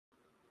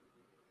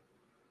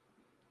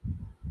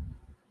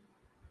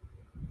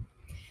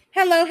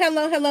Hello,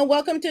 hello, hello.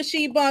 Welcome to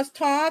She Boss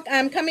Talk.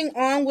 I'm coming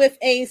on with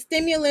a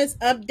stimulus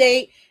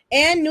update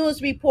and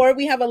news report.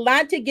 We have a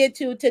lot to get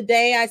to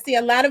today. I see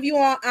a lot of you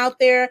all out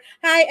there.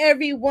 Hi,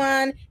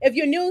 everyone. If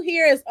you're new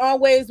here, as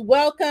always,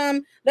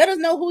 welcome. Let us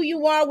know who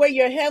you are, where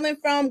you're hailing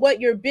from, what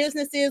your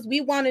business is.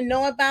 We want to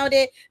know about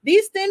it.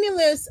 These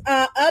stimulus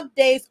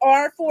updates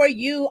are for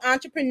you,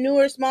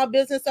 entrepreneurs, small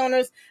business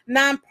owners,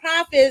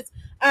 nonprofits,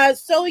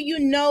 so you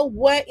know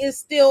what is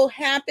still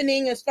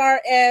happening as far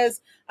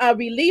as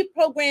relief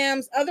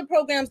programs, other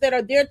programs that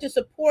are there to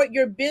support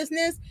your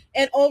business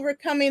and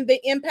overcoming the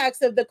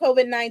impacts of the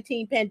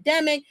COVID-19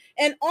 pandemic,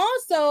 and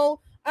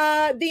also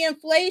the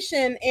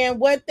inflation and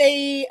what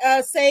they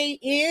say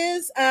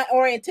is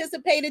or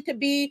anticipated to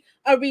be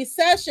a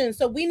recession.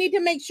 So we need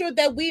to make sure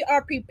that we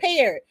are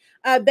prepared,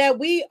 that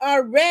we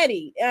are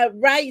ready,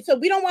 right? So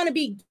we don't want to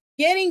be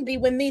getting ready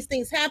when these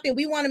things happen.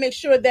 We want to make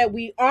sure that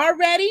we are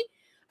ready.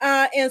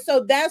 And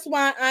so that's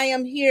why I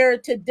am here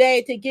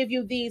today to give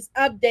you these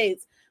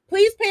updates.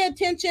 Please pay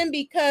attention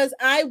because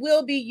I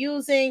will be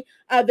using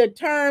the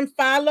term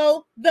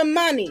follow the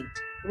money,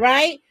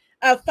 right?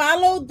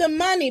 Follow the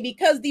money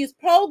because these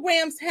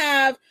programs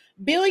have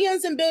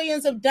billions and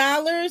billions of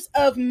dollars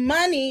of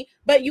money,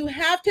 but you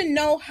have to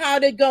know how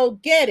to go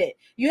get it.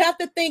 You have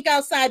to think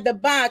outside the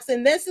box.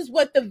 And this is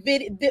what the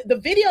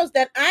videos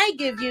that I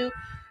give you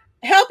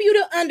help you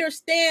to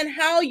understand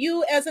how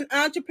you as an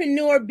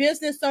entrepreneur,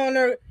 business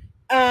owner,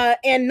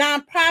 and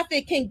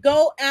nonprofit can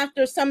go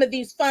after some of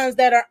these funds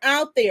that are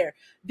out there.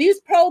 These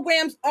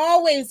programs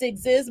always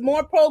exist.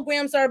 More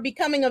programs are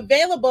becoming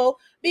available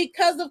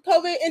because of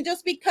COVID and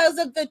just because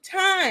of the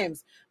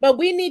times. But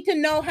we need to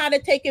know how to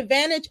take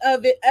advantage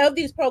of it, of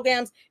these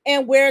programs,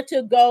 and where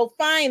to go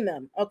find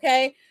them.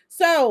 Okay.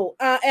 So,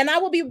 and I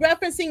will be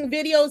referencing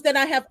videos that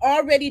I have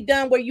already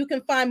done where you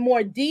can find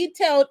more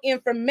detailed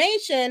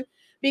information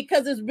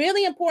because it's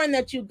really important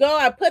that you go.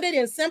 I put it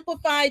in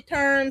simplified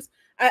terms.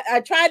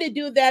 I try to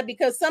do that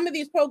because some of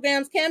these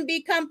programs can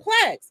be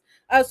complex.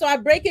 So I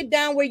break it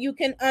down where you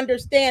can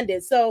understand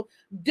it. So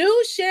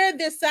do share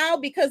this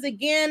out because,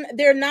 again,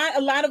 there are not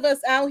a lot of us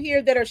out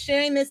here that are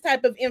sharing this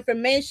type of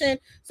information.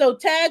 So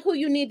tag who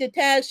you need to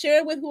tag, share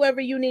it with whoever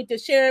you need to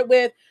share it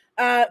with.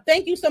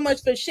 Thank you so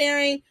much for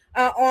sharing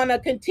on a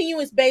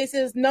continuous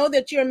basis. Know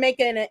that you're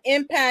making an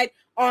impact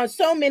on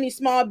so many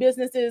small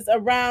businesses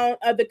around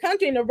the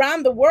country and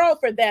around the world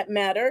for that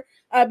matter,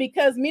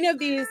 because many of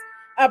these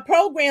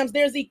programs,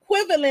 there's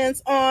equivalents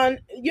on,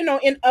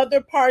 in other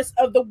parts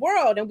of the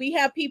world. And we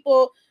have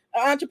people,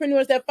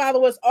 entrepreneurs that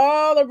follow us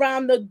all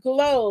around the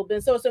globe.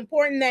 And so it's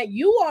important that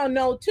you all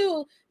know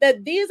too,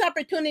 that these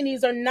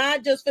opportunities are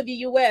not just for the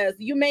US.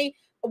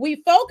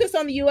 We focus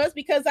on the US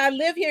because I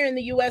live here in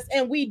the US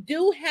and we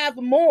do have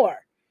more.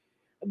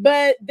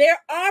 But there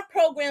are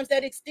programs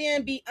that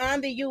extend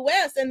beyond the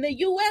U.S. and the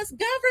U.S.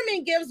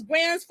 government gives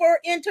grants for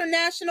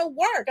international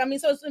work. I mean,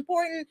 so it's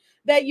important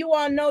that you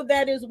all know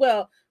that as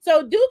well.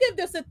 So do give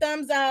this a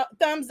thumbs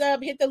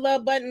up, hit the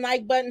love button,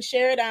 like button,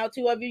 share it out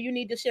to whoever you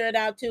need to share it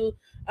out to.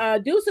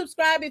 Do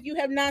subscribe if you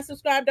have not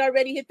subscribed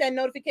already. Hit that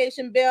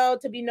notification bell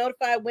to be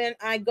notified when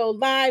I go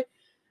live.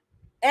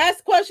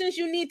 Ask questions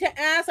you need to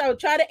ask. I will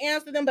try to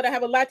answer them, but I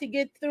have a lot to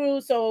get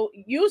through. So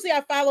usually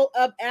I follow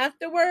up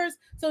afterwards.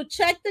 So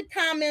check the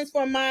comments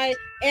for my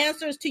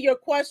answers to your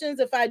questions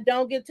if I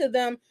don't get to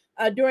them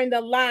during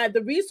the live.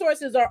 The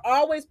resources are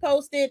always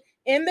posted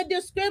in the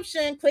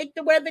description. Click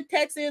to where the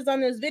text is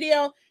on this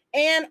video.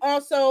 And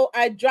also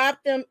I drop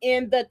them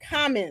in the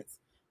comments.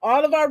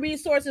 All of our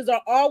resources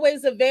are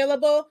always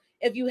available.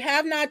 If you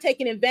have not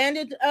taken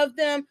advantage of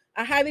them,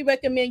 I highly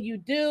recommend you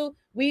do.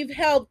 We've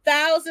helped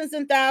thousands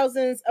and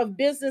thousands of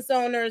business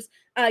owners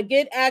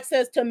get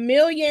access to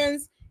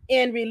millions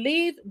in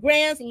relief,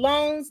 grants,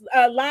 loans,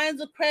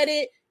 lines of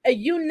credit,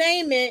 you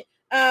name it.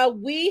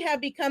 We have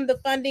become the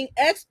funding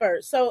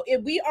experts. So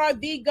if we are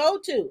the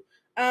go-to,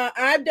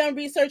 I've done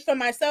research for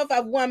myself.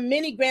 I've won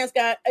many grants,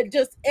 got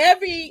just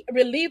every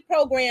relief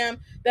program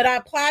that I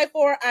applied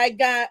for.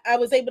 I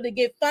was able to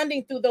get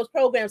funding through those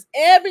programs,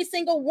 every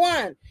single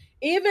one.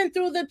 Even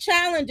through the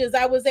challenges,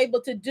 I was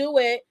able to do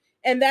it.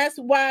 And that's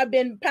why I've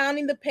been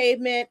pounding the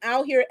pavement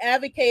out here,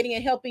 advocating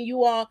and helping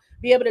you all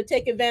be able to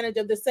take advantage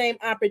of the same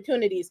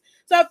opportunities.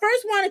 So I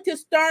first wanted to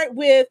start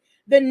with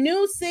the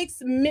new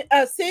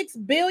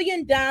 $6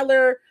 billion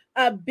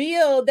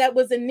bill that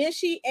was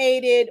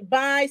initiated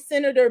by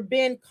Senator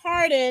Ben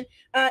Cardin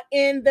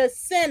in the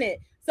Senate.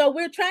 So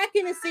we're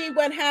tracking to see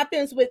what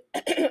happens with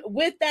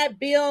with that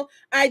bill.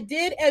 I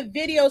did a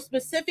video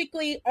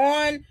specifically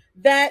on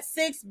that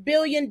 $6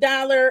 billion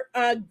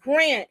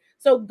grant.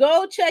 So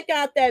go check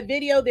out that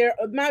video.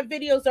 My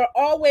videos are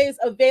always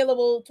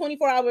available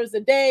 24 hours a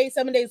day,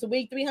 7 days a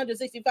week,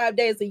 365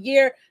 days a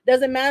year.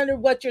 Doesn't matter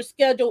what your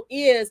schedule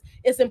is.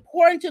 It's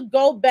important to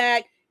go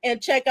back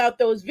and check out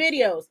those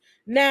videos.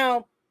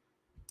 Now,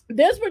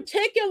 this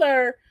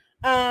particular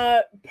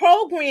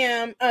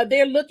program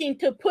they're looking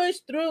to push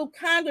through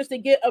Congress to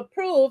get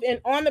approved and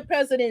on the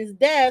president's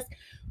desk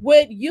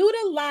would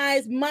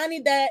utilize money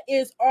that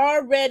is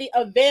already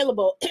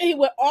available. He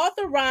would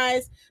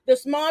authorize the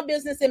Small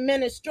Business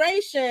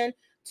Administration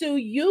to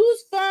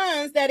use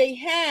funds that he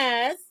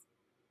has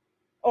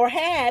or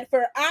had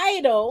for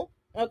EIDL,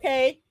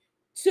 okay,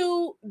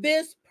 to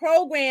this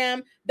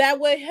program that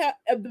would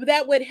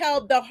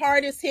help the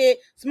hardest hit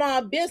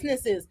small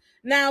businesses.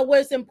 Now,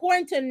 what's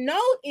important to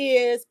note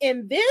is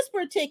in this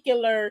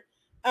particular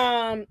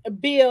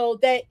bill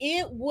that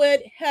it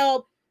would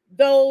help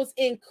those,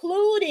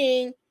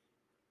 including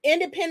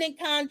independent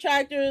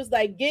contractors,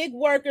 like gig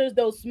workers,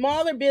 those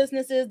smaller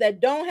businesses that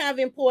don't have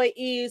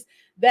employees.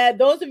 That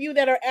those of you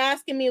that are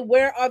asking me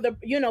where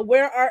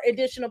are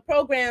additional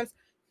programs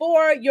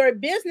for your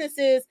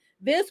businesses,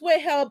 this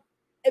would help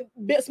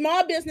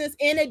small business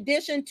in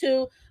addition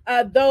to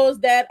those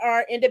that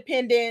are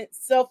independent,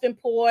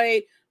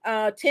 self-employed,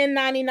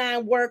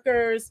 1099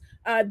 workers.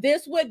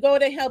 This would go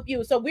to help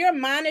you. So we're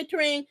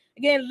monitoring.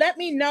 Again, let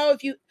me know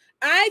if you,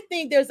 I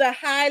think there's a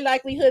high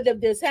likelihood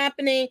of this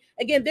happening.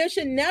 Again, there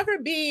should never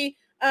be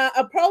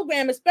a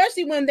program,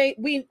 especially when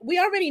we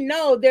already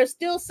know there's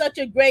still such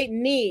a great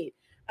need.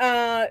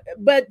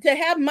 But to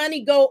have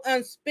money go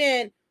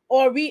unspent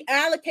or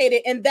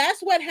reallocated, and that's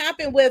what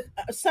happened with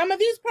some of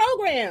these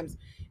programs,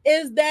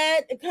 is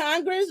that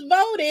Congress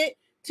voted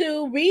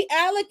to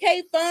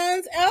reallocate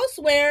funds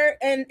elsewhere,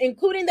 and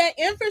including that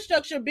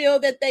infrastructure bill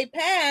that they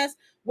passed,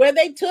 where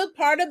they took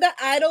part of the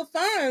EIDL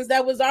funds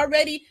that was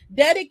already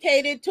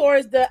dedicated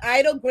towards the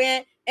EIDL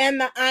grant and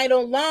the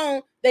EIDL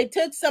loan. They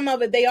took some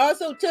of it. They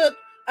also took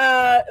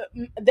a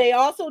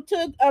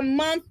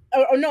month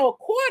or no, a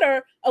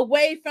quarter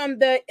away from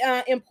the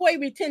employee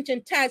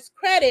retention tax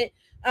credit.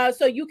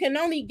 So you can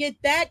only get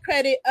that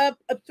credit up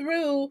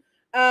through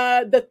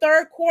the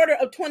third quarter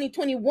of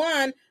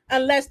 2021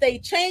 unless they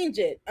change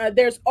it.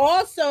 There's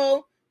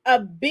also a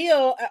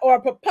bill or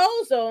a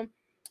proposal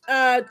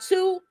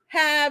to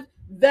have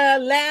the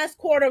last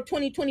quarter of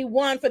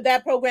 2021 for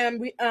that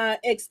program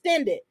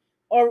extended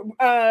or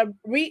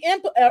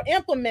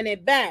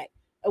implemented back,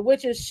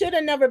 which should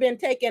have never been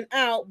taken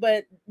out,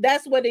 but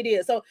that's what it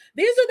is. So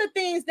these are the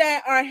things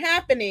that are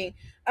happening.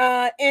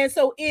 And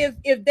so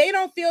if they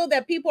don't feel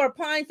that people are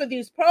applying for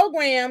these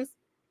programs,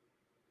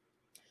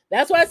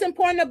 that's why it's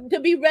important to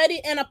be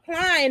ready and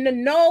apply, and to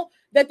know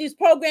that these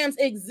programs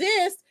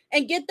exist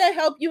and get the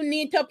help you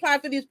need to apply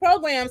for these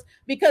programs,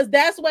 because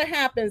that's what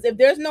happens. If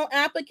there's no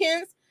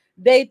applicants,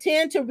 they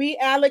tend to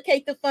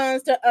reallocate the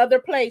funds to other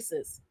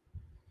places.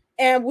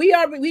 And we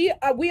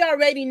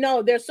already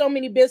know there's so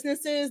many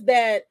businesses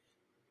that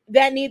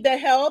need the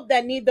help,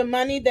 that need the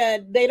money,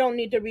 that they don't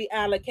need to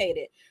reallocate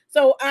it.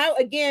 So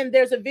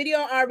there's a video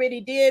I already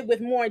did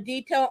with more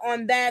detail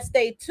on that.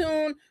 Stay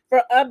tuned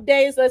for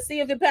updates. Let's see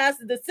if it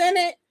passes the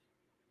Senate.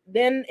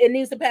 Then it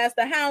needs to pass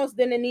the House.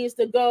 Then it needs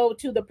to go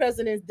to the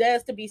president's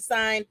desk to be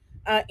signed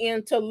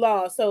into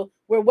law. So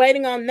we're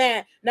waiting on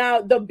that.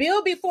 Now, the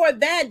bill before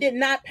that did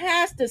not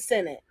pass the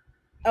Senate.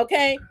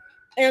 Okay.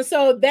 And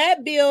so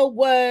that bill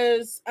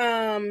was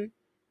I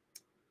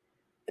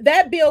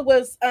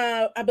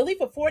believe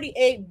for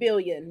 48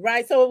 billion,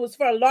 right? So it was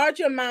for a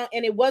larger amount,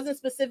 and it wasn't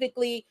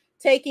specifically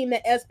taking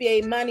the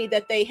SBA money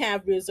that they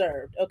have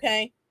reserved.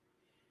 Okay.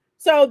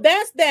 So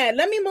that's that.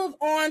 Let me move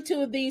on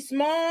to the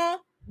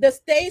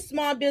State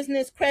Small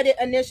Business Credit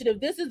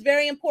Initiative. This is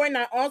very important.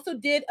 I also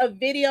did a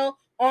video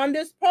on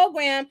this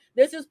program.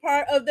 This is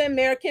part of the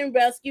American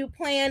Rescue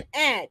Plan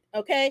Act.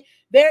 Okay.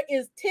 There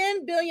is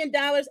 $10 billion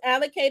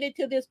allocated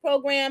to this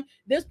program.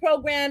 This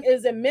program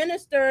is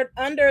administered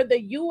under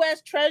the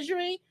U.S.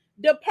 Treasury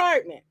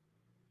Department.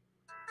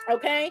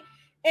 Okay.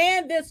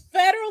 And this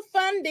federal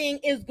funding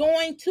is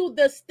going to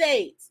the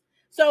states.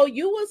 So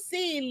you will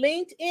see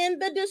linked in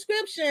the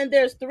description,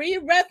 there's 3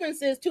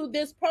 references to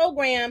this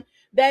program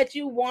that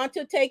you want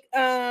to take.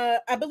 I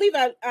believe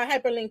I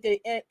hyperlinked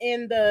it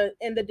in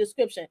the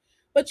description,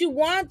 but you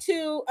want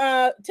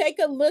to take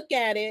a look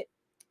at it,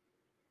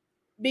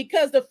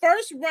 because the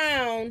first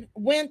round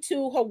went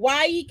to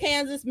Hawaii,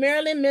 Kansas,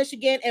 Maryland,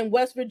 Michigan, and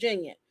West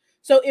Virginia.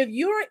 So if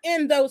you're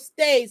in those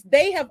states,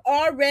 they have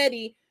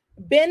already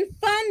been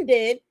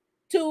funded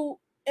to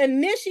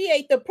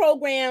initiate the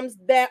programs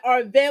that are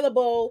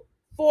available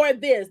for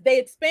this. They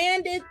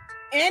expanded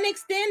and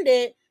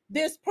extended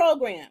this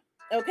program.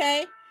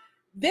 Okay.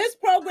 This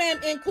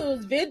program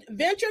includes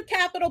venture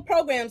capital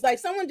programs. Like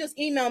someone just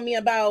emailed me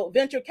about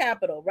venture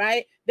capital,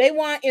 right? They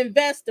want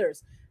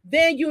investors.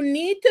 Then you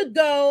need to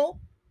go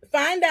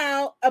find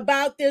out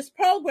about this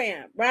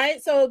program,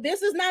 right? So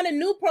this is not a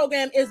new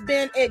program. It's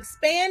been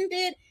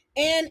expanded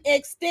and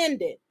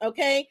extended,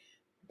 okay?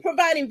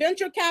 Providing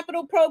venture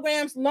capital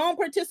programs, loan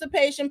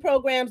participation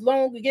programs,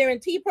 loan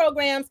guarantee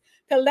programs,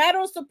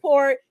 collateral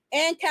support,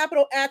 and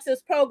capital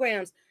access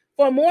programs.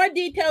 For more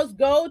details,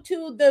 go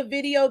to the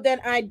video that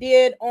I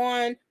did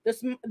on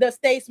the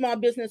State Small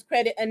Business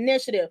Credit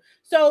Initiative.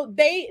 So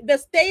the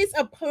states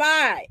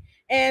apply,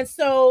 and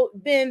so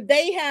then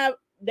they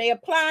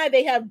apply.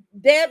 They have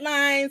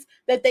deadlines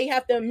that they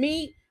have to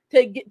meet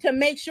to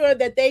make sure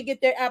that they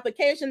get their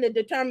application, to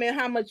determine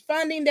how much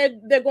funding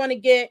they're going to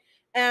get.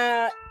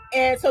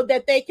 and so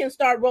that they can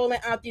start rolling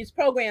out these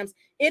programs.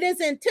 It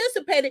is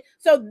anticipated.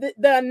 So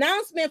the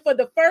announcement for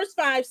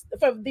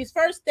these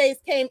first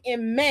states came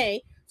in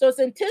May. So it's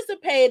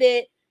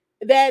anticipated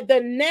that the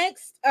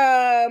next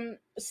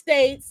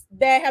states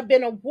that have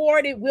been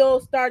awarded will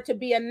start to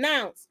be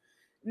announced.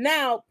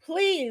 Now,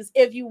 please,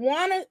 if you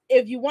want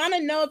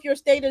to know if your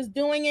state is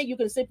doing it, you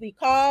can simply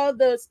call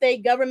the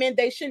state government.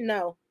 They should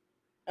know.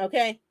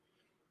 Okay.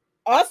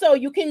 Also,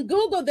 you can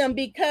Google them,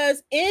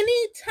 because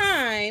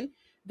anytime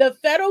the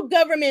federal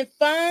government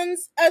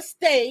funds a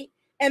state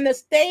and the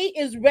state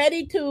is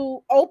ready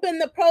to open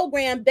the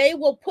program, they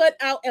will put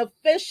out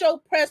official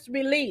press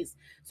release.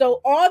 So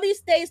all these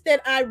states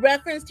that I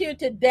referenced here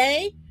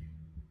today,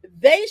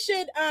 they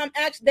should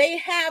they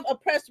have a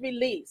press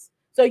release.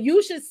 So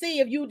you should see,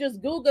 if you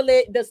just Google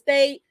it, the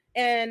state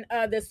and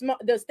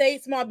the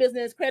state small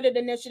business credit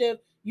initiative,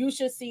 you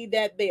should see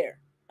that there.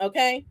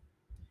 Okay.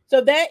 So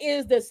that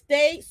is the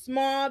state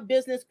small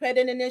business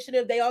credit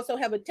initiative. They also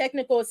have a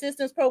technical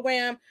assistance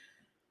program,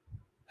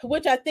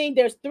 which I think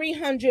there's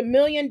 $300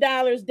 million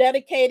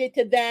dedicated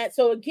to that.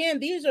 So again,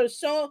 these are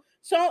so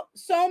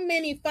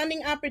many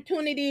funding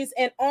opportunities,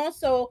 and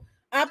also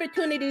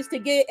opportunities to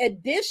get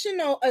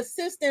additional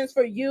assistance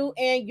for you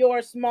and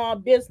your small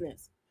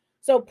business.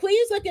 So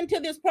please look into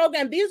this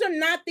program. These are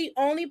not the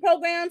only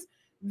programs.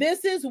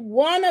 This is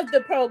one of the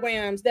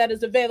programs that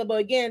is available.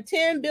 Again,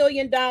 $10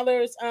 billion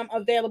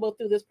available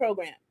through this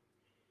program.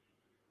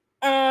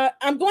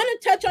 I'm going to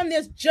touch on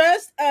this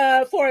just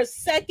for a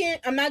second.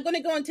 I'm not going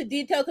to go into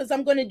detail because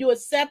I'm going to do a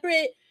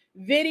separate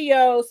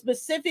video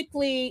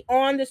specifically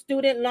on the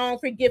student loan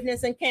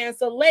forgiveness and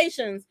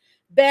cancellations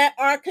that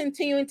are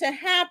continuing to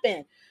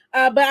happen.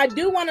 But I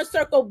do want to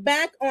circle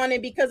back on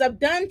it because I've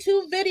done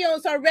 2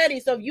 videos already.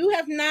 So if you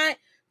have not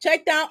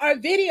checked out our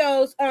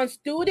videos on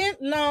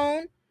student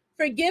loan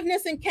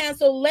forgiveness and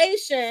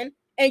cancellation,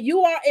 and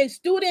you are a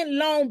student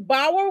loan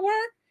borrower,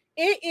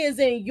 it is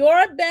in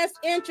your best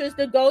interest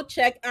to go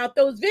check out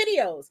those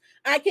videos.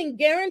 I can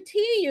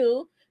guarantee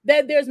you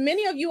that there's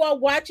many of you are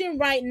watching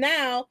right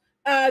now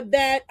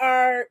that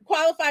are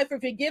qualified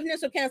for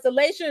forgiveness or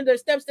cancellation.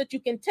 There's steps that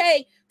you can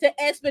take to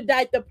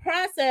expedite the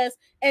process,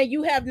 and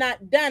you have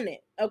not done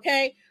it.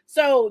 Okay.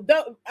 So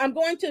I'm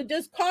going to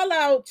just call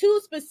out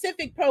 2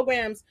 specific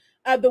programs.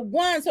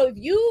 So if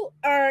you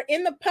are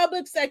in the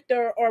public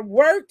sector or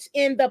worked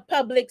in the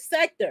public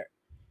sector,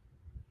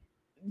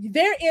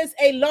 there is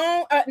a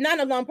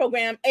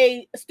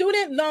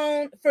student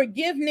loan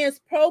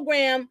forgiveness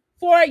program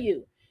for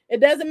you.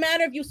 It doesn't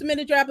matter if you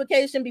submitted your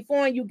application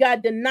before and you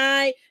got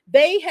denied.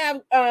 They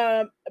have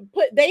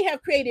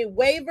created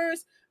waivers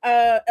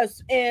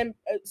and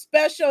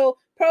special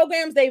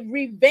programs. They're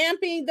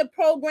revamping the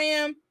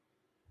program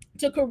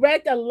to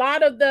correct a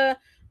lot of the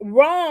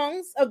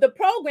wrongs of the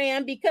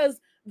program, because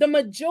the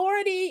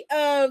majority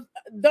of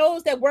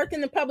those that work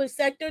in the public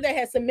sector that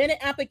have submitted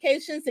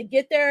applications to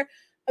get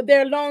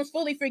their loans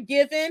fully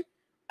forgiven,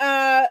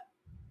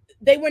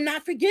 they were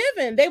not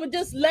forgiven. They were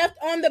just left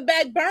on the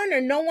back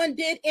burner. No one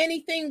did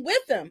anything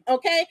with them.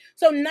 Okay.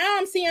 So now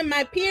I'm seeing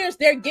my peers,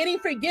 they're getting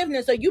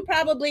forgiveness. So you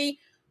probably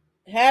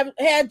have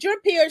had your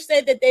peers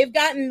say that they've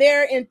gotten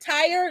their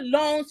entire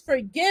loans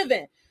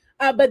forgiven.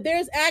 But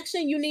there's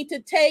action you need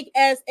to take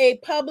as a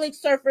public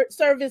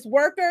service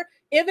worker,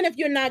 even if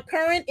you're not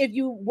current. If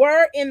you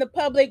were in the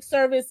public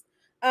service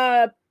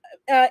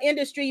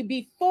industry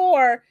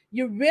before,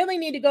 you really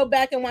need to go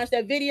back and watch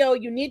that video.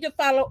 You need to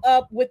follow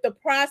up with the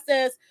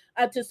process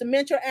to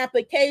submit your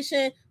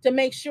application, to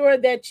make sure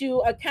that you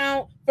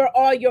account for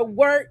all your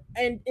work,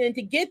 and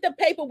to get the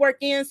paperwork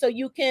in so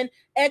you can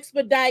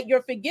expedite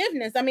your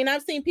forgiveness. I mean,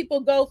 I've seen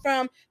people go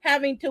from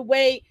having to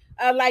wait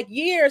like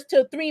years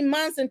to 3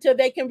 months until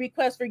they can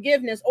request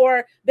forgiveness,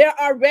 or they're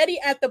already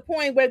at the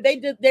point where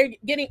they're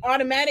getting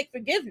automatic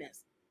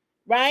forgiveness.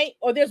 Right?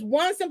 Or there's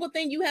one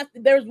thing you have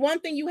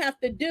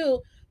to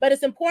do, but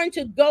it's important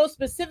to go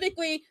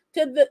specifically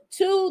to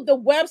the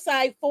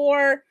website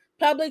for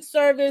public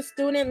service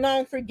student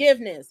loan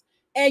forgiveness.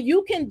 And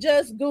you can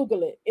just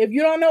Google it. If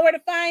you don't know where to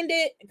find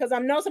it, because I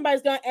know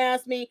somebody's going to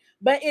ask me,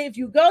 but if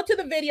you go to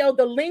the video,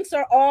 the links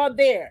are all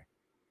there.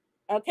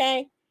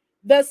 Okay.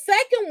 The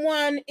second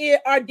one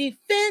are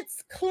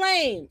defense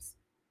claims.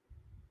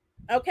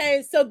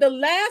 Okay. So the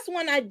last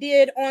one I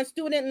did on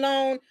student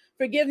loan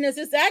forgiveness,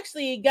 it's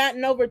actually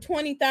gotten over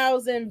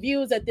 20,000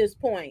 views at this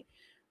point.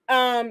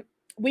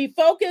 We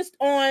focused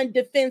on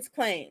defense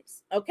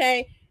claims.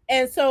 Okay.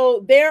 And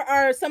so there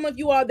are some of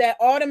you all that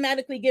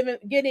automatically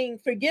getting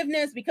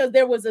forgiveness because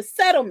there was a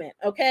settlement.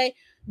 Okay.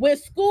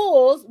 With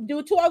schools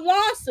due to a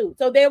lawsuit.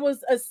 So there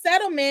was a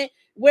settlement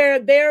where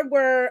there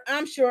were,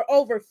 I'm sure,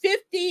 over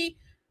 50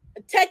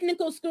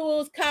 technical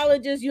schools,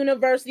 colleges,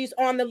 universities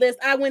on the list.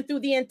 I went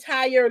through the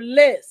entire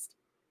list.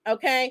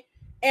 Okay.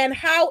 And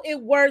how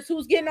it works,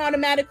 who's getting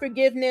automatic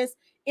forgiveness.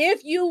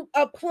 If you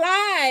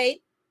applied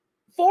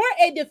for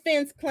a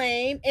defense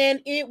claim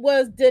and it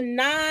was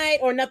denied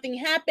or nothing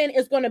happened,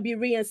 it's going to be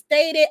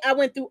reinstated. I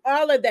went through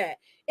all of that.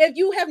 If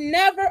you have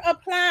never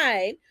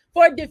applied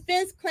for a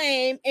defense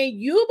claim and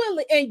you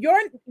believe and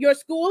your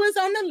school is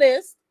on the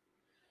list,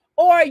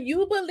 or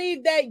you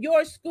believe that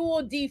your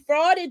school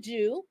defrauded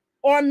you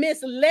or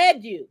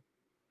misled you.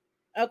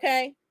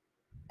 Okay.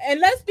 And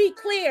let's be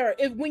clear,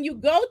 if when you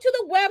go to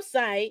the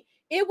website,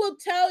 it will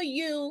tell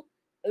you,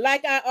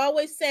 like I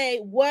always say,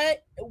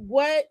 what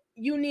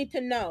you need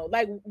to know,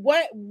 like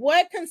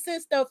what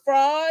consists of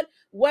fraud,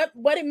 what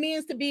it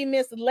means to be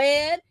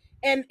misled,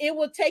 and it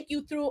will take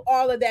you through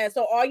all of that.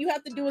 So all you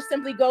have to do is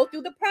simply go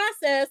through the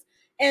process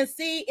and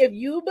see if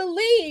you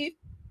believe,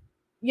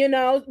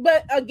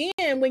 but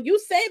again, when you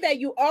say that,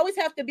 you always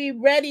have to be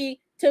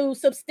ready to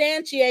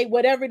substantiate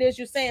whatever it is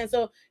you're saying.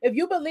 So if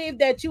you believe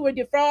that you were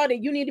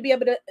defrauded, you need to be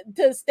able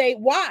to state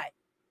why.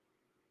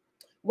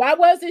 Why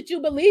was it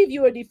you believe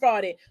you were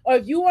defrauded? Or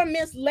if you were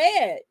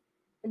misled,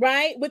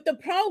 right, with the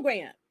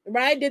program,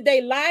 right? Did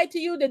they lie to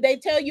you? Did they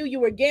tell you you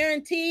were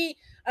guaranteed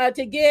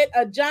to get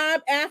a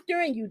job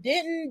after and you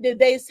didn't? Did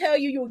they tell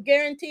you were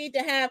guaranteed to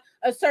have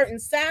a certain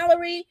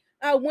salary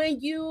when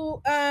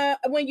you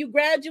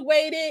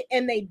graduated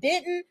and they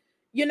didn't?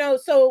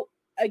 So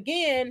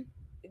again,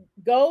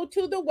 go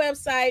to the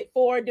website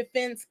for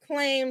defense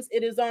claims.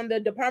 It is on the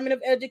Department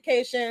of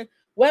Education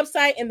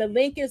website, and the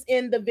link is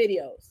in the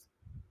videos.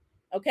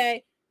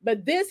 Okay.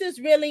 But this is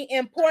really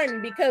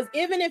important because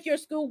even if your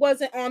school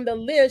wasn't on the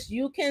list,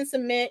 you can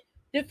submit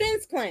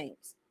defense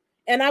claims.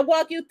 And I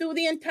walk you through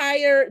the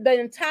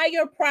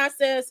entire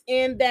process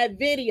in that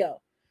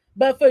video.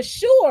 But for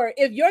sure,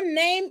 if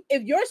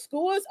your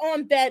school is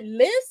on that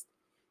list,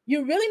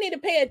 you really need to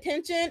pay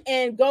attention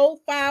and go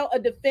file a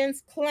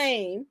defense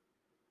claim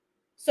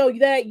so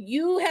that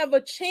you have a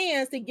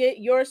chance to get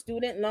your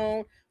student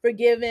loan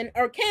forgiven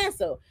or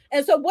canceled.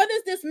 And so what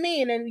does this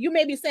mean? And you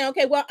may be saying,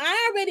 okay, well,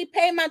 I already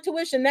paid my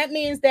tuition. That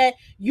means that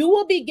you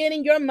will be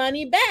getting your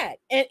money back,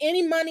 and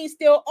any money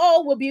still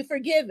owed will be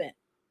forgiven.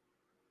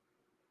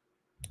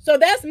 So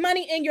that's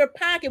money in your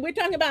pocket. We're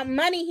talking about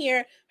money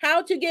here,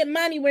 how to get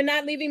money. We're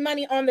not leaving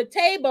money on the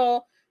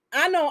table.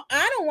 I'm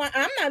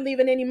not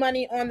leaving any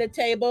money on the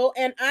table.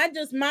 And I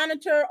just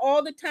monitor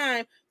all the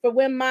time for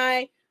when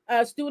my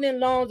student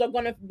loans are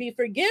going to be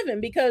forgiven,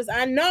 because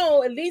I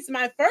know at least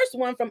my first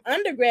one from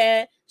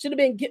undergrad should have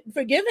been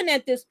forgiven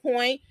at this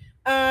point.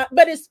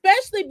 But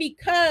especially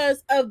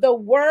because of the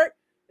work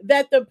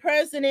that the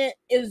president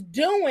is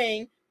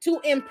doing to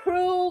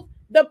improve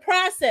the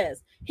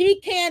process.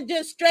 He can't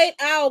just straight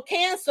out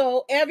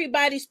cancel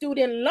everybody's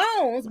student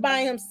loans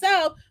by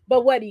himself.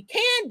 But what he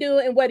can do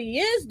and what he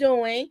is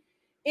doing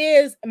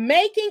is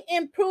making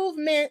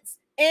improvements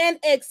and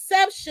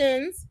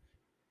exceptions,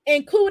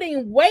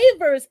 including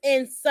waivers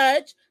and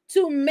such,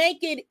 to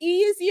make it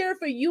easier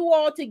for you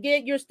all to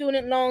get your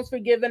student loans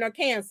forgiven or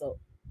canceled.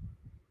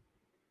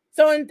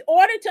 So in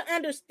order to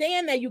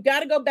understand that, you got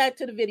to go back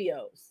to the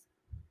videos.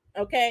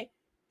 Okay.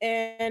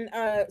 And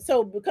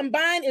so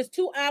combined is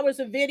 2 hours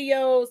of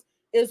videos.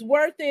 Is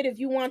worth it if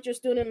you want your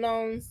student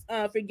loans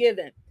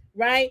forgiven,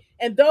 right?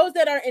 And those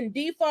that are in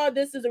default,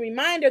 this is a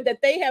reminder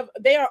that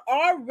they are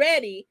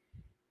already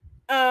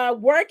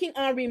working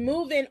on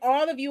removing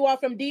all of you all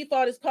from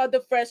default. It's called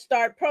the Fresh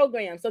Start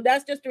program. So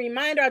that's just a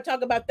reminder. I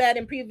talk about that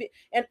in previous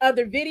and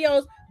other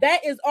videos.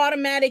 That is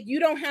automatic. You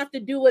don't have to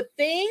do a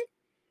thing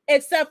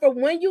except for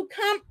when you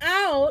come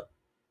out.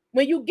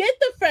 When you get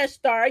the Fresh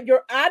Start,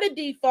 you're out of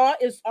default.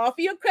 It's off of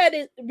your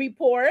credit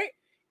report.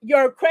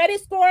 Your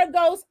credit score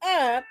goes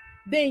up.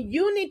 Then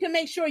you need to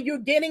make sure you're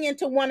getting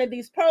into one of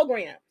these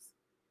programs.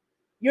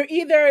 You're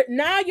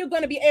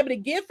going to be able to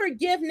get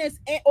forgiveness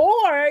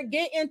or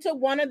get into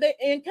one of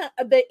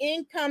the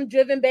income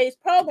driven based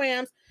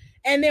programs.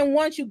 And then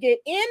once you get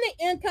in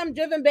the income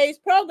driven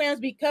based programs,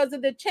 because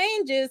of the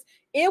changes,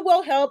 it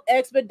will help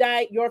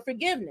expedite your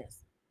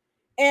forgiveness.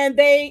 And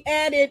they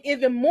added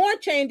even more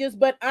changes,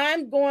 but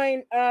I'm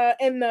going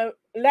in the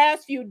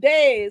last few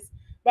days,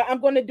 but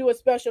I'm going to do a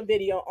special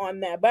video on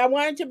that. But I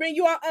wanted to bring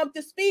you all up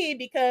to speed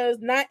because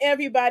not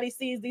everybody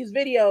sees these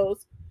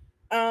videos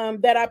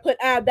that I put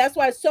out. That's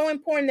why it's so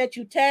important that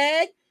you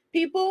tag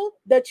people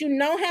that you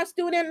know have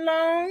student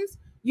loans.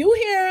 You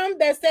hear them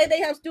that say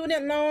they have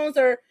student loans,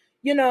 or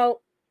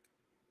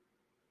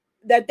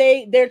that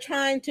they're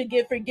trying to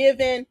get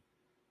forgiven,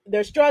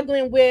 they're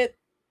struggling with,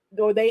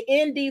 or they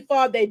in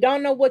default, they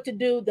don't know what to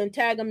do, then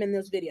tag them in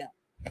this video.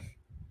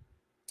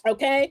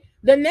 Okay.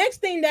 The next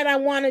thing that I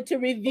wanted to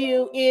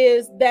review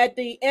is that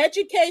the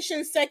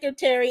Education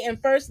Secretary and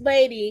First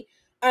Lady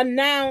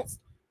announced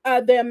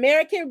the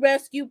American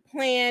Rescue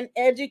Plan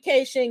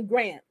education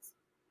grants.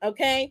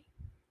 Okay.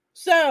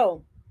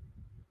 So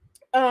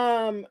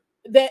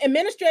the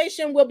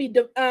administration will be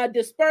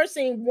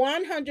dispersing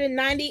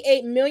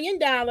 $198 million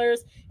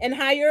in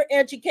higher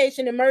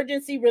education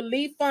emergency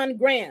relief fund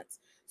grants.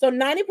 So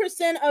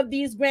 90% of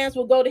these grants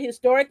will go to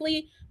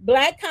historically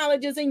Black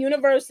colleges and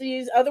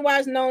universities,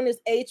 otherwise known as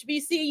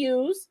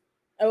HBCUs.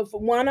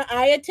 One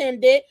I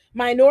attended,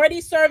 minority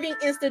serving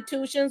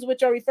institutions,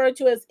 which are referred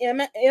to as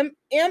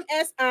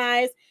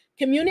MSIs,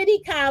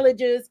 community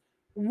colleges,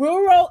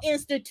 rural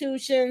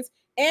institutions,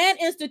 and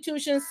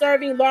institutions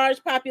serving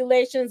large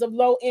populations of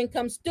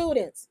low-income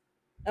students.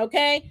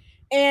 Okay.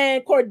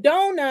 And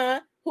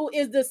Cordona who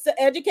is the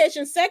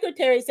education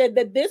secretary, said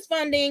that this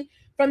funding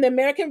from the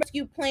American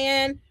Rescue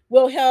Plan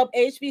will help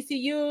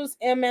HBCUs,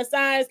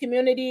 MSIs,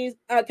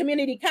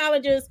 community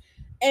colleges,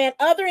 and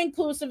other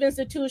inclusive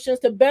institutions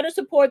to better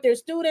support their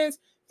students,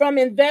 from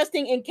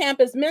investing in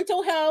campus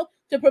mental health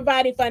to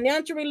providing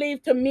financial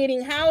relief to meeting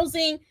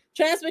housing,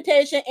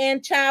 transportation,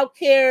 and child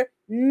care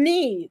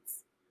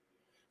needs.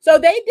 So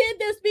they did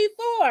this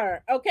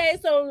before. Okay,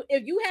 so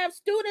if you have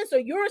students or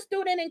you're a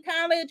student in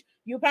college,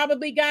 you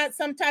probably got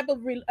some type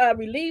of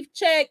relief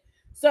check.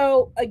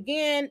 So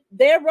again,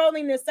 they're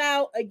rolling this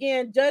out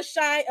again, just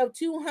shy of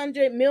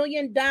 $200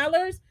 million.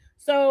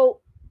 So,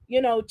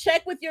 you know,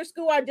 check with your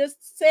school. I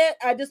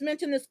just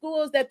mentioned the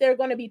schools that they're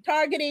going to be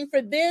targeting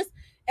for this.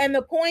 And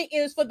the point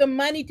is for the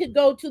money to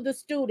go to the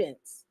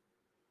students.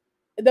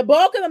 The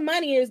bulk of the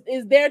money is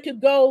there to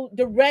go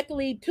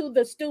directly to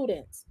the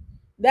students.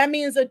 That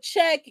means a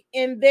check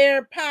in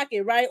their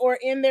pocket, right? Or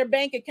in their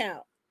bank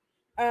account.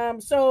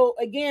 So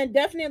again,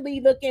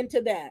 definitely look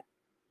into that.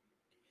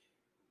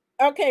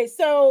 Okay,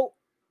 so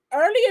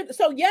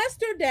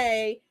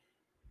yesterday,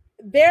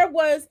 there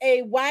was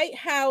a White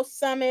House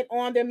summit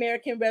on the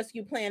American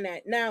Rescue Plan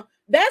Act. Now,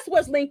 that's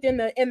what's linked in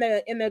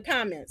the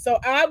comments. So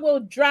I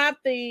will drop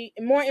the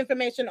more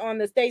information on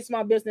the State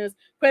Small Business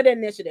Credit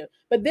Initiative.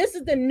 But this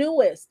is the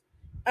newest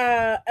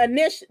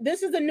this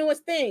is the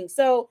newest thing.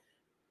 So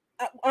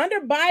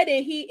under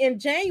Biden, in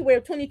January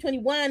of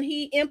 2021,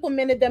 he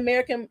implemented the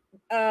American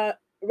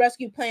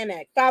Rescue Plan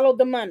Act. Follow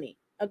the money.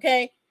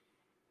 Okay.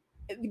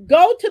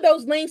 Go to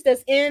those links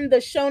that's in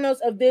the show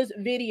notes of this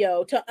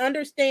video to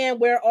understand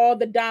where all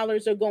the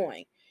dollars are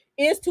going.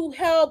 Is to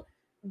help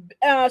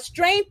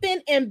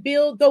strengthen and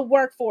build the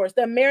workforce,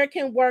 the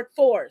American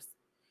workforce.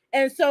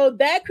 And so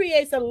that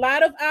creates a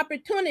lot of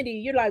opportunity.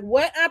 You're like,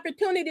 what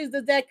opportunities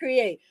does that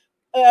create?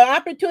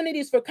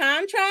 Opportunities for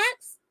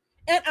contracts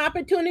and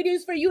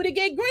opportunities for you to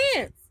get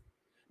grants,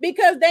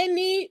 because they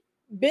need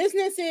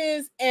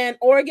businesses and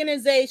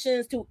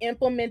organizations to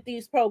implement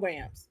these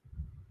programs.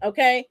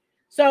 Okay.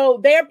 So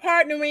they're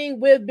partnering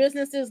with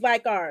businesses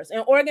like ours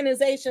and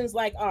organizations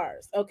like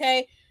ours.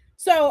 Okay.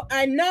 So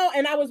I know,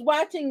 and I was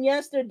watching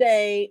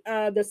yesterday,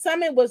 the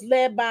summit was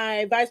led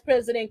by Vice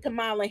President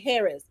Kamala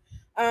Harris.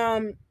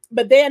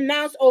 But they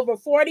announced over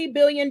 $40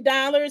 billion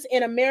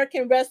in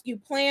American Rescue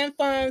Plan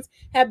funds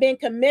have been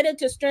committed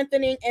to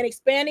strengthening and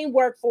expanding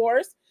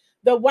workforce.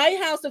 The White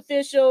House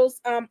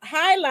officials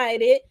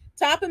highlighted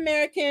top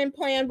American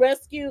Plan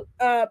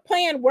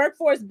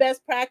workforce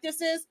best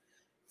practices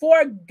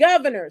for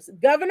governors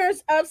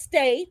of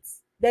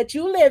states that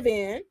you live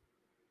in,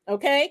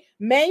 okay,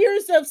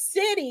 mayors of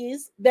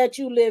cities that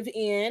you live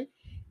in,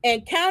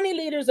 and county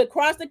leaders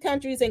across the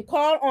countries, and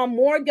call on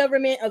more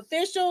government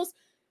officials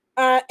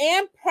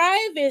and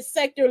private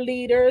sector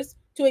leaders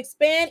to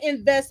expand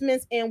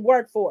investments in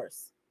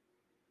workforce.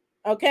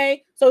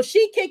 Okay, so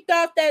she kicked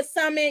off that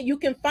summit. You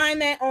can find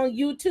that on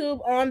YouTube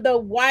on the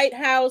White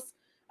House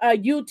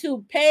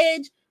YouTube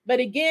page. But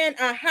again,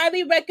 I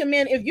highly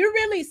recommend, if you're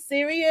really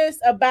serious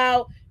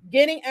about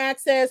getting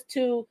access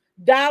to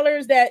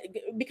dollars,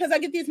 because I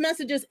get these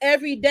messages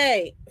every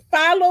day,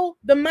 follow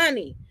the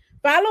money.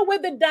 Follow where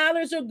the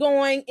dollars are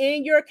going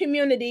in your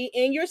community,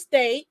 in your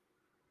state,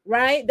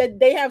 right? That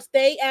they have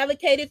state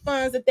allocated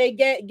funds that they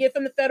get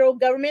from the federal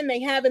government,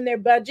 they have in their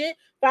budget.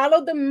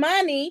 Follow the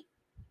money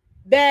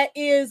that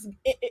is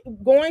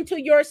going to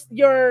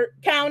your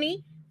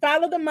county.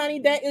 Follow the money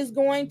that is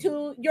going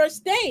to your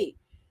state.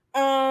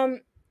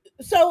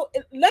 So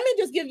let me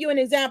just give you an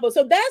example.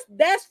 So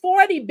that's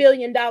 $40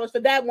 billion for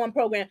that one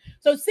program.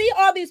 So see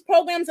all these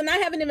programs, and I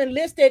haven't even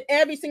listed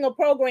every single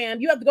program.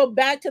 You have to go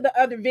back to the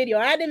other video.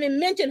 I didn't even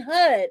mention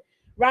HUD,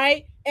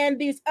 right? And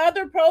these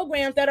other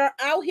programs that are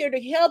out here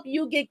to help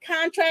you get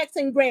contracts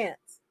and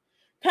grants.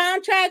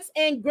 Contracts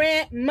and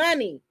grant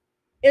money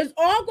is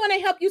all going to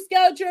help you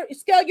scale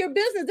your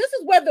business. This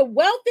is where the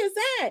wealth is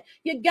at.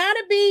 You got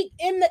to be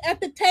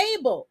at the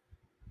table.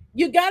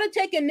 You got to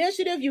take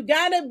initiative. You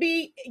got to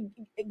be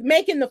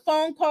making the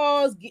phone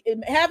calls,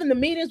 having the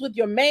meetings with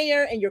your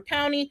mayor and your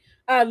county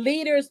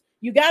leaders.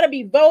 You got to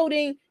be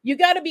voting. You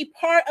got to be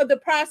part of the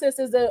process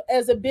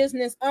as a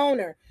business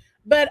owner.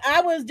 But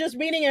I was just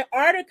reading an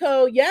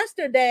article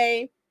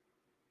yesterday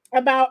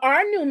about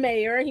our new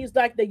mayor. He's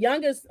like the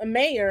youngest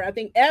mayor, I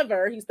think,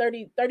 ever. He's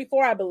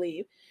 34, I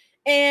believe.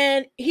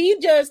 And he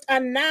just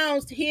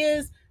announced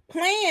his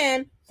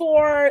plan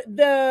for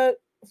the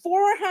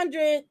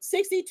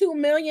 $462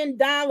 million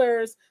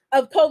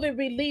of COVID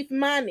relief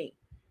money,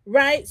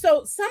 right?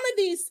 So some of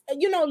these,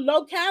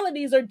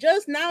 localities are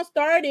just now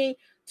starting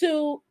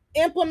to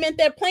implement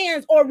their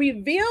plans or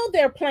reveal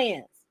their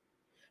plans.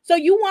 So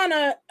you want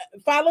to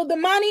follow the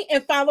money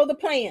and follow the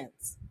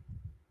plans.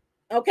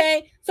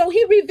 Okay, so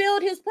he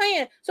revealed his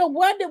plan. So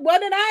what did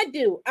I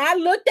do? I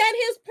looked at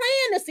his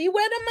plan to see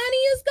where the money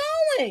is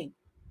going,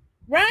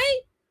 right?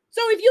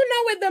 So if you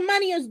know where the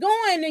money is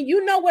going and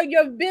you know where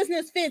your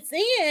business fits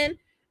in,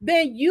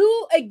 then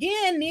you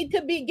again need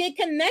to get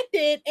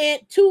connected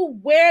and to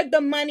where the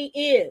money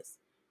is.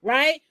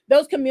 right?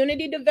 Those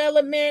community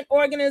development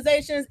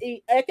organizations,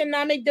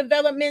 economic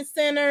development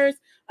centers,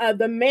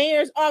 the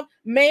mayors,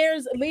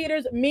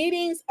 leaders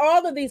meetings,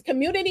 all of these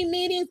community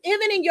meetings,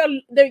 even in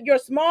your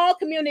small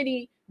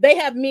community, they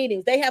have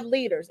meetings, they have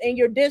leaders in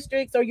your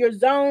districts or your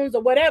zones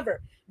or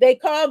whatever they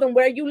call them,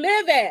 where you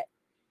live at.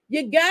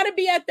 You got to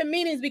be at the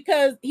meetings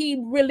because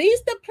he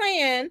released the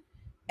plan,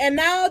 and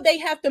now they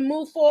have to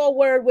move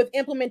forward with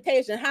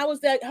implementation. How is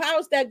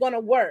that going to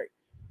work,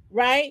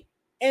 right?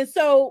 And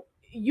so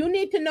you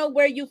need to know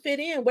where you fit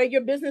in, where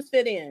your business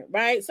fit in,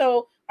 right?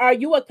 So are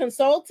you a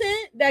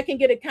consultant that can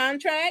get a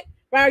contract?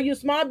 Right? Are you a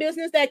small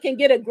business that can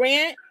get a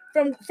grant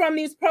from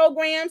these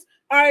programs?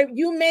 Are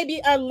you maybe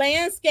a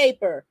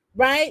landscaper,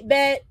 right,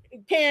 that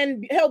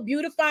can help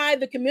beautify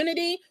the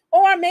community?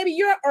 Or maybe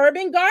you're an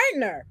urban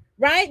gardener,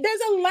 right?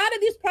 There's a lot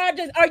of these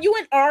projects. Are you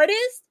an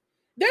artist?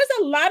 There's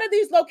a lot of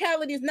these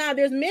localities now.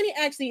 There's many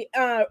actually,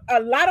 a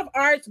lot of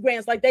arts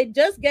grants. Like they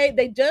just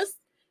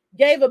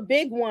gave a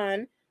big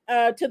one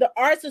to the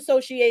arts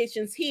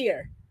associations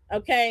here.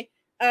 Okay,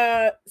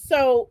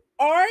 so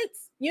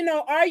arts.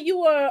 Are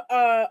you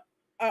a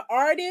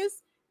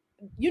artist?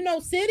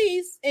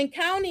 Cities and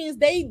counties,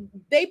 they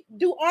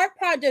do art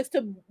projects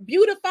to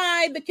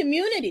beautify the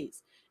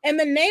communities and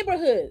the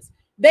neighborhoods.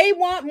 They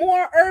want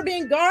more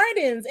urban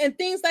gardens and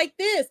things like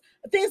this,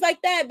 things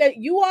like that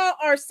you all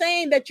are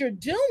saying that you're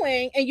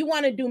doing and you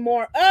want to do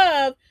more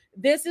of.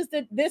 This is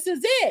it.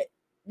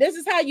 This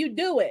is how you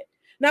do it.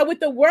 Now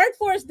with the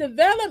workforce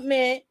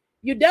development,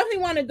 you definitely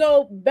want to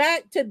go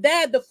back to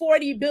that, the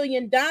 $40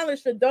 billion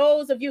for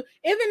those of you,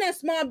 even as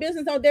small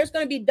business owners, there's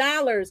going to be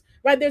dollars,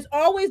 right? There's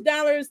always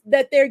dollars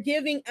that they're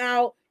giving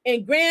out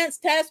in grants,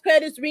 tax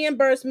credits,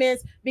 reimbursements,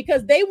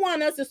 because they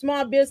want us as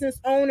small business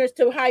owners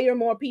to hire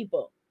more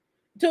people,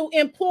 to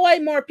employ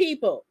more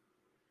people.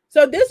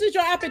 So this is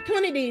your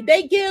opportunity.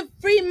 They give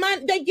free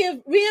money, they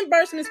give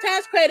reimbursements,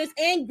 tax credits,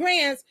 and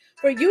grants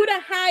for you to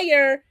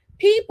hire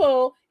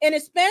people, and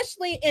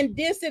especially in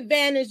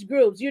disadvantaged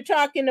groups. You're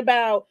talking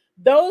about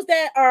those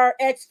that are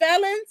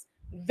ex-felons,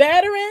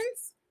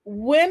 veterans,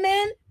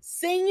 women,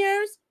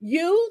 seniors,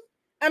 youth.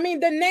 I mean,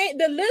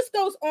 the list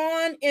goes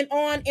on and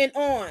on and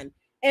on.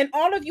 And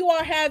all of you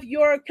all have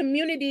your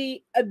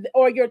community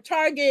or your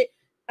target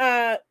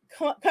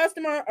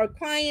customer or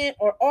client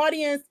or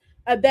audience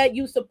that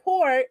you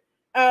support.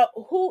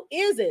 Who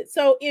is it?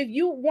 So if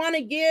you want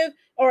to give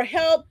or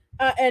help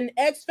an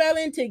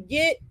ex-felon to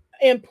get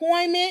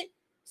employment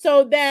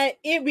so that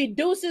it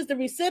reduces the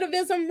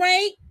recidivism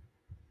rate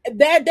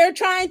that they're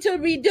trying to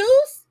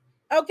reduce,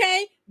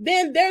 okay,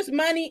 then there's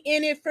money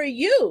in it for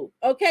you.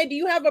 Okay, do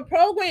you have a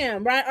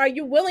program, right? Are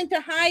you willing to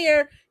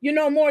hire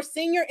more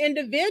senior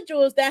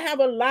individuals that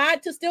have a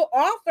lot to still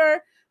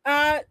offer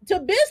to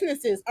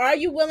businesses? Are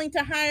you willing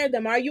to hire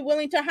them? Are you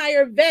willing to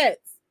hire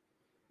vets?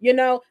 They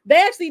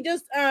actually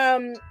just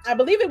I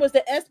believe it was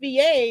the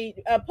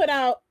SBA put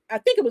out, I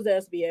think it was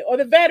the SBA or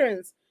the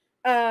Veterans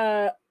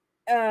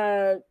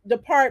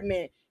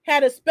department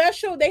had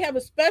they have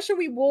a special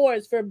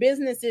rewards for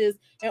businesses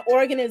and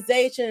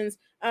organizations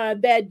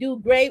that do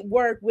great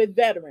work with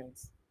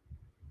veterans.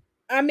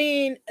 I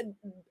mean,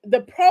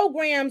 the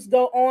programs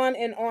go on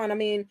and on. I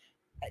mean,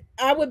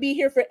 I would be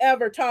here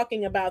forever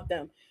talking about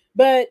them.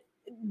 But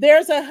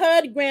there's a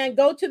HUD grant.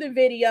 Go to the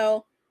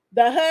video.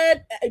 The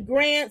HUD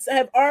grants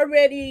they've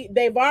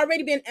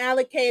already been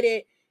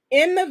allocated.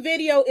 In the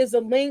video is a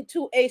link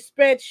to a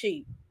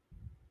spreadsheet.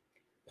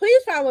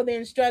 Please follow the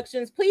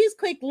instructions. Please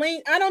click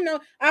link. I don't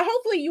know.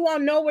 Hopefully you all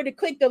know where to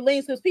click the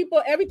links, because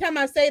people, every time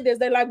I say this,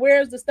 they're like,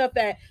 where's the stuff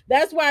at?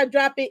 That's why I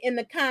drop it in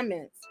the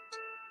comments.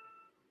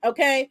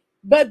 Okay.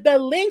 But the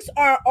links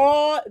are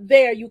all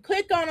there. You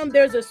click on them.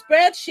 There's a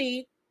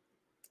spreadsheet.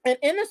 And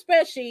in the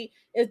spreadsheet,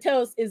 it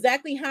tells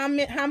exactly how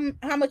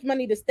much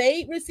money the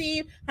state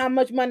received, how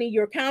much money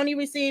your county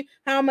received,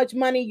 how much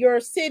money your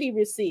city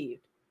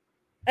received.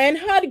 And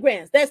HUD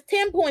grants, that's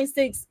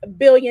 $10.6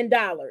 billion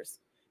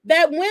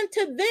that went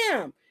to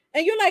them.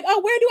 And you're like,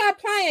 oh, where do I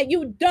apply it?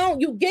 You don't.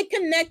 You get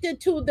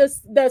connected to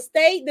the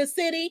state, the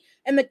city,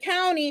 and the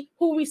county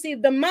who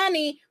received the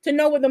money to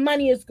know where the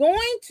money is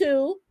going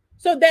to,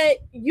 so that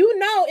you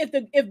know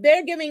if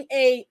they're giving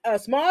a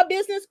small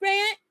business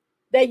grant,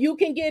 that you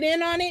can get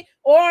in on it,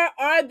 or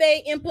are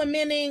they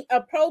implementing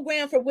a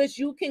program for which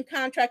you can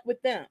contract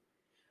with them?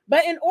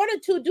 But in order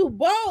to do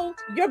both,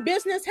 your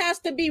business has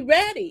to be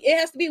ready. It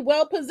has to be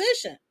well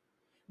positioned.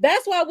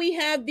 That's why we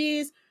have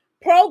these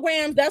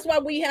programs. That's why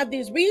we have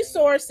these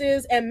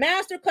resources and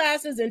master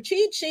classes and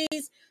cheat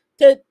sheets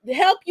to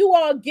help you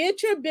all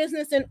get your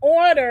business in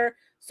order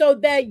so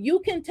that you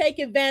can take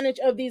advantage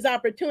of these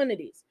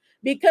opportunities,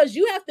 because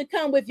you have to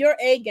come with your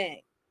A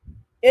game.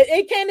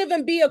 It can't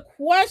even be a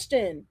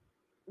question,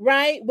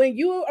 right? When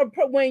you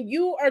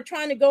are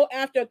trying to go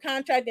after a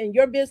contract and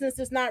your business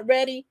is not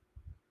ready,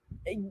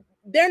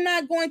 they're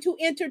not going to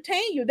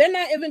entertain you. They're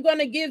not even going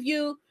to give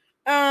you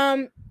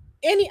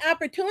any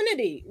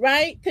opportunity,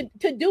 right?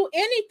 To do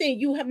anything.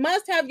 You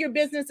must have your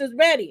businesses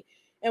ready.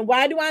 And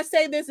why do I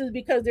say this? Is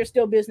because there's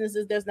still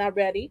businesses that's not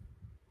ready.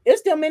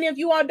 It's still many of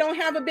you all don't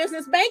have a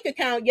business bank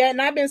account yet.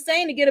 And I've been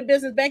saying to get a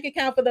business bank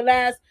account for the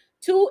last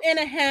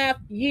 2.5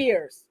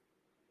 years.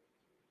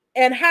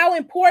 And how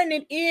important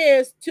it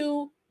is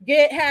to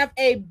have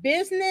a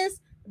business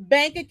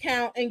bank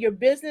account in your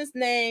business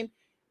name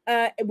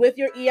with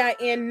your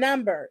EIN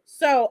number.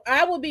 So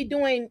I will be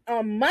doing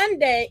on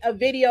Monday a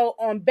video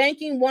on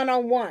banking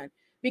one-on-one,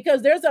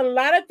 because there's a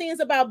lot of things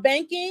about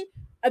banking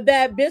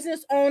that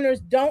business owners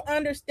don't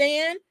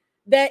understand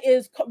that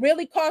is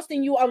really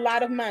costing you a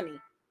lot of money,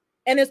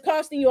 and it's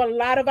costing you a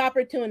lot of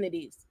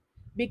opportunities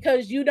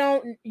because you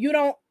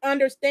don't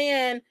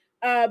understand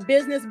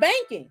business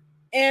banking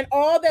and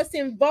all that's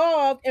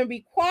involved and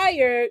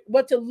required,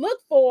 what to look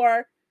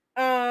for,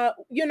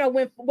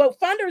 when what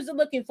funders are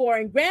looking for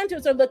and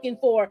grantors are looking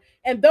for,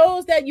 and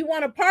those that you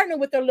want to partner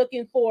with are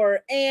looking for,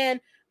 and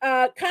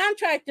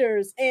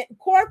contractors and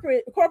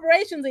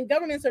corporations and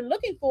governments are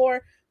looking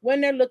for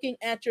when they're looking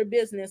at your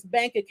business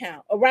bank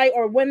account, all right,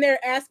 or when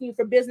they're asking you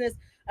for business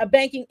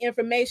banking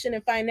information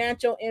and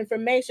financial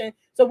information.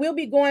 So we'll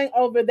be going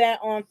over that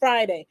on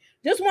Friday.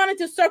 Just wanted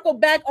to circle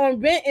back on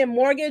rent and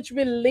mortgage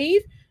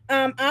relief.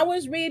 I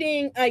was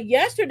reading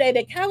yesterday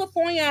that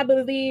California, I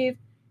believe,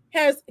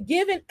 has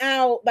given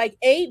out like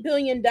 $8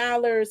 billion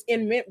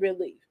in rent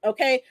relief.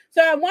 Okay.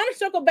 So I want to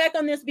circle back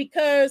on this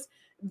because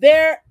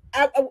I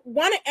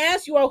want to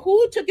ask you all,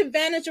 who took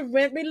advantage of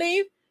rent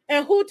relief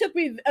and who took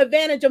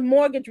advantage of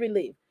mortgage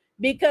relief?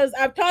 Because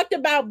I've talked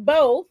about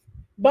both.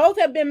 Both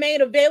have been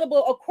made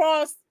available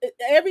across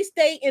every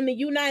state in the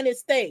United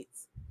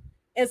States.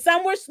 And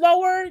some were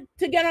slower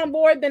to get on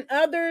board than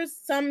others.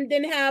 Some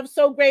didn't have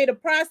so great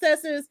of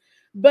processes,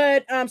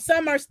 but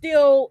some are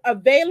still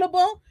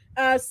available.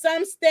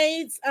 Some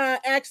states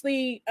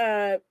actually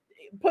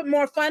put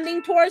more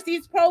funding towards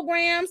these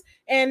programs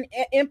and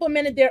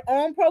implemented their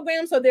own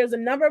programs. So there's a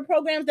number of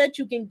programs that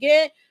you can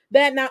get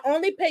that not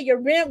only pay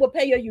your rent, will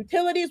pay your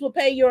utilities, will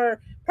pay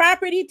your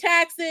property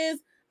taxes,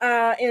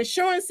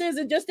 insurances.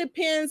 It just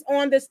depends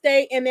on the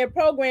state and their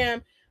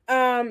program.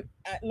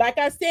 Like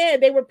I said,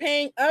 they were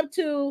paying up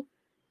to,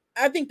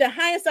 I think the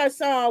highest I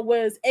saw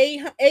was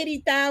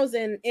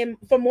 $80,000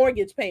 for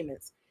mortgage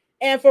payments,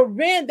 and for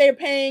rent they're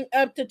paying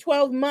up to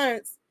 12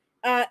 months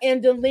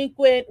in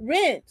delinquent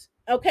rent.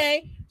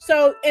 Okay,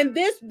 so and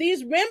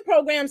these rent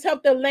programs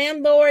help the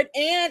landlord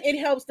and it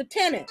helps the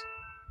tenant.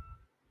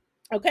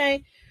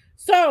 Okay,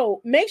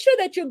 so make sure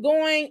that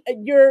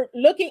you're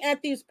looking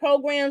at these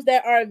programs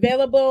that are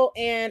available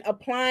and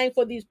applying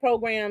for these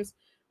programs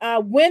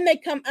when they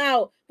come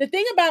out. The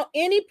thing about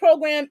any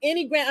program,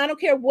 any grant, I don't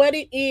care what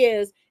it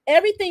is,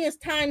 everything is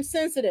time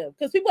sensitive,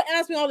 because people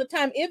ask me all the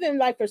time, even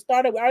like for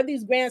startup, are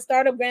these grants,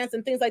 startup grants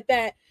and things like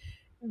that.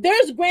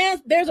 There's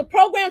grants, there's a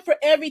program for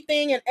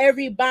everything and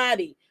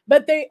everybody,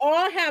 but they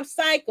all have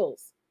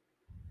cycles.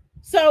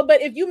 So,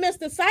 but if you miss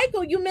the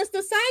cycle, you miss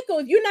the cycle.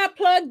 If you're not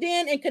plugged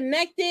in and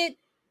connected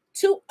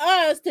to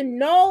us to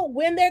know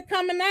when they're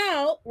coming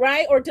out,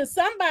 right? Or to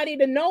somebody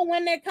to know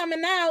when they're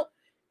coming out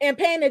and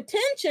paying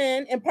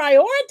attention and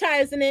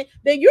prioritizing it,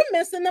 then you're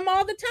missing them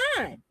all the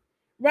time,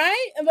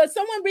 right? But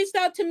someone reached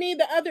out to me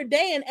the other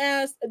day and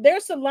asked their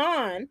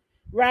salon,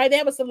 right? They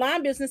have a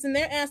salon business and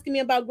they're asking me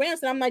about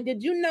grants. And I'm like,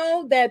 did you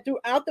know that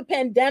throughout the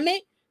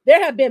pandemic,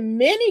 there have been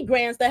many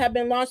grants that have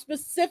been launched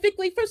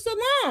specifically for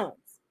salons?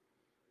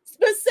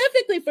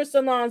 Specifically for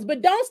salons,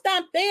 but don't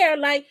stop there.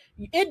 Like,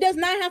 it does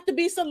not have to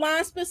be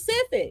salon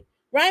specific,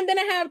 right? Then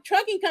I have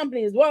trucking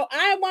companies. Well,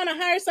 I want to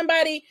hire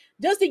somebody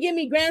just to give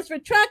me grants for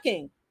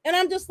trucking. And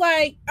I'm just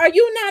like, are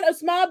you not a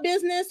small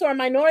business or a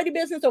minority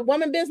business or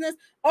woman business?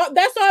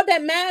 That's all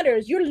that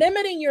matters. You're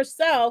limiting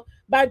yourself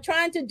by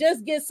trying to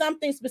just get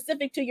something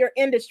specific to your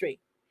industry,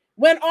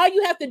 when all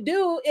you have to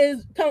do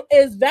is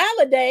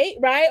validate,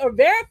 right, or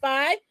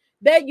verify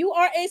that you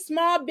are a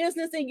small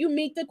business and you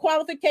meet the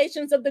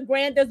qualifications of the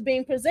grant that's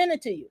being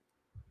presented to you.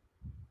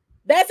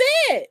 That's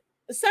it.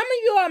 Some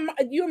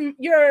of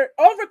you're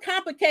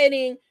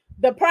overcomplicating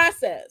the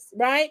process,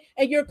 right?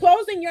 And you're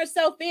closing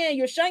yourself in.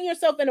 You're shutting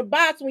yourself in a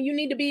box when you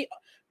need to be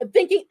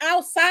thinking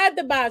outside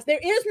the box. There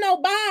is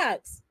no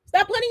box.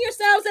 Stop putting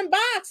yourselves in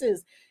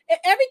boxes.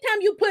 Every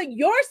time you put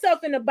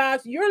yourself in a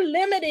box, you're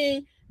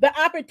limiting the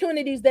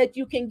opportunities that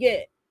you can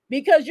get,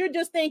 because you're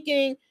just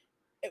thinking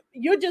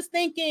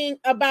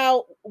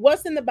about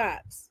what's in the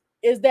box.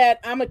 Is that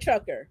I'm a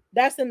trucker?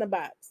 That's in the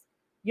box.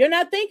 You're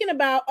not thinking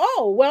about,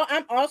 oh, well,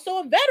 I'm also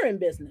a veteran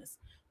business,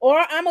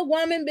 or I'm a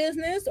woman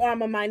business, or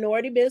I'm a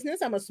minority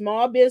business, I'm a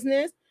small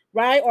business,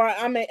 right? Or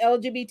I'm an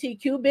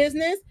LGBTQ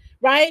business,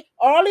 right?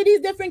 All of these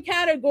different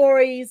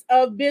categories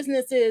of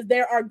businesses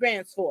there are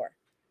grants for,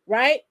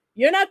 right?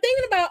 You're not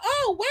thinking about,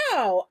 oh,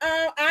 wow,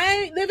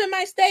 I live in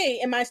my state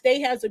and my state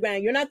has a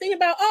grant. You're not thinking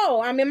about,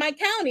 oh, I'm in my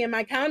county and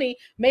my county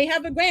may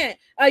have a grant.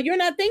 You're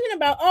not thinking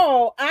about,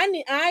 oh,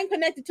 I'm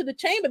connected to the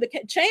chamber. The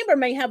chamber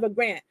may have a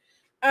grant.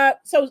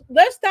 So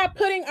let's stop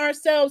putting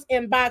ourselves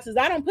in boxes.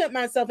 I don't put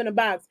myself in a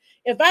box.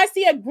 If I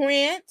see a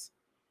grant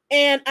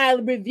and I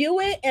review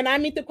it and I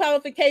meet the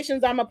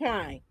qualifications, I'm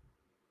applying.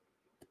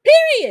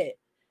 Period.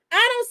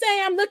 I don't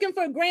say I'm looking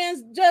for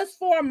grants just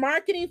for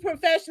marketing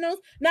professionals.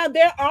 Now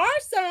there are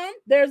some.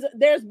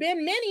 There's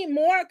been many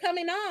more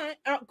coming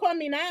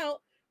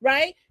out,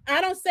 right?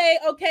 I don't say,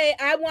 okay,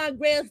 I want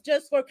grants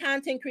just for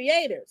content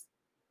creators.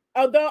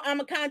 Although I'm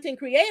a content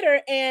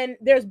creator, and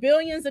there's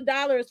billions of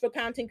dollars for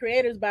content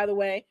creators, by the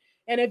way.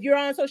 And if you're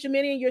on social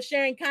media and you're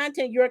sharing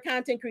content, you're a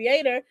content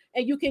creator,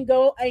 and you can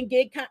go and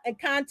get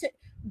content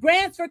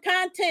grants for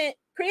content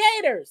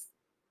creators.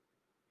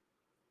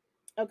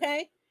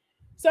 Okay.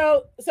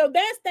 So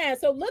that's that.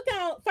 So look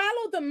out,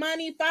 follow the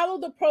money, follow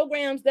the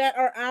programs that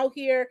are out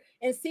here,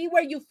 and see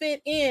where you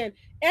fit in.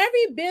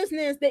 Every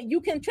business that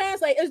you can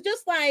translate is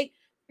just like,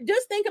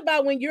 just think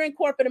about when you're in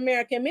corporate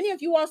America. And many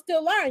of you all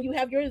still are. You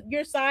have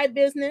your side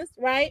business,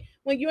 right?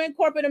 When you're in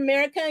corporate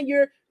America and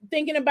you're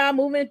thinking about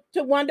moving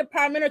to one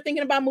department or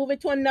thinking about moving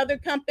to another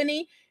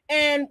company.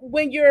 And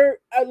when you're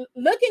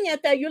looking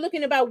at that, you're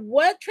looking about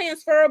what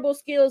transferable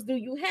skills do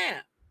you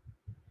have?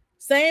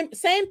 Same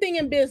thing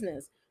in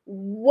business.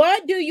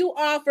 What do you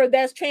offer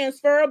that's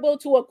transferable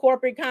to a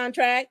corporate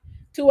contract,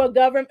 to a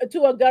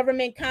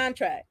government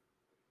contract,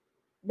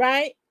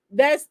 right?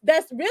 That's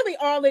really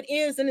all it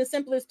is in the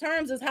simplest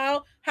terms, is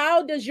how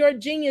does your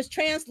genius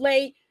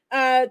translate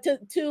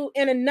to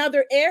in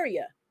another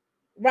area,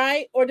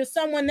 right? Or to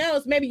someone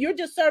else. Maybe you're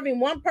just serving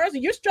one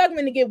person. You're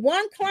struggling to get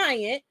one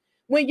client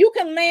when you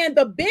can land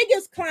the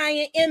biggest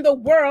client in the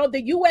world,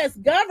 the US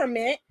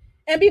government,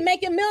 and be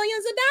making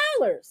millions of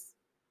dollars.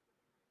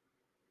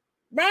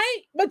 Right?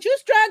 But you're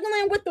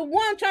struggling with the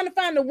one, trying to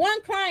find the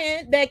one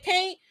client that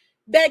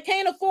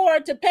can't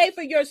afford to pay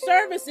for your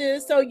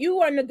services. So you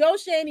are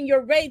negotiating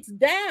your rates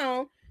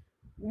down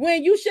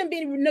when you shouldn't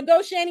be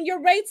negotiating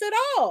your rates at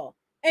all.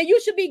 And you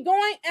should be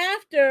going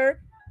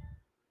after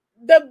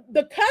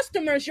the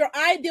customers, your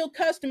ideal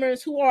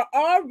customers, who are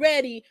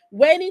already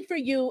waiting for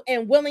you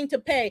and willing to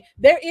pay.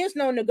 There is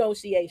no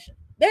negotiation.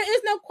 There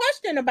is no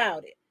question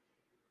about it.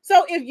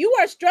 So if you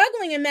are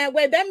struggling in that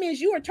way, that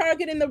means you are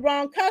targeting the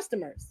wrong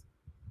customers.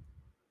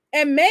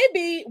 And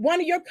maybe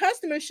one of your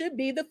customers should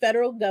be the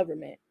federal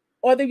government,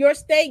 or your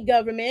state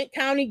government,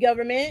 county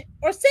government,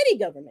 or city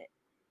government,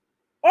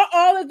 or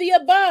all of the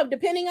above,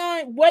 depending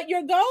on what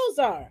your goals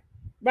are,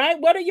 right?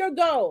 What are your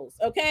goals?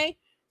 Okay.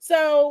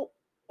 So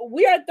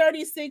we are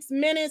 36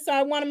 minutes. So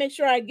I want to make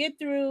sure I get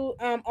through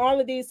all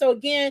of these. So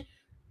again,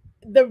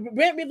 the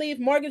rent relief,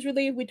 mortgage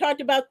relief, we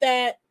talked about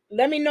that.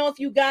 Let me know if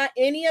you got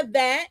any of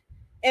that.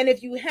 And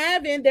if you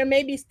haven't, there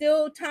may be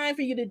still time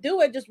for you to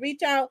do it. Just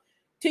reach out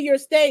to your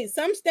state.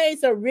 Some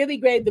states are really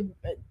great. The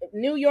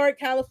New York,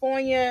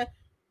 California,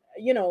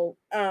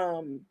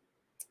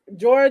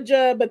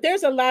 Georgia, but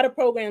there's a lot of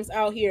programs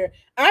out here.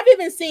 I've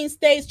even seen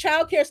states,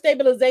 child care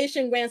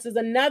stabilization grants is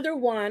another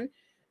one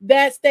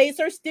that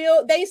states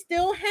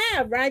still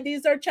have, right?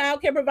 These are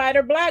child care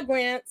provider block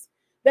grants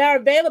that are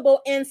available,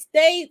 and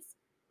states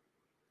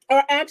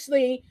are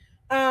actually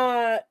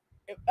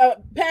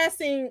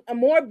passing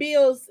more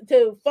bills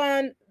to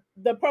fund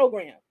the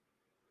program.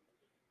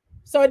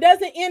 So it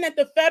doesn't end at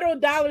the federal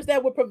dollars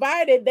that were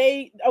provided.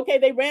 They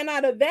ran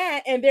out of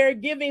that, and they're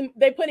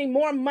putting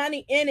more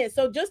money in it.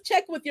 So just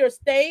check with your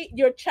state.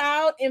 Your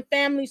Child and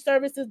Family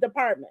Services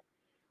Department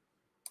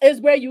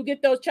is where you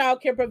get those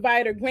child care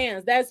provider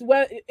grants. That's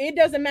what, it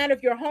doesn't matter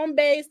if you're home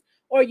based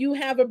or you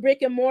have a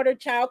brick and mortar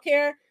child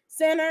care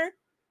center.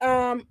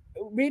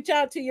 Reach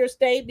out to your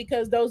state,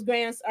 because those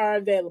grants are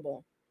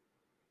available.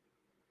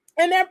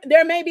 And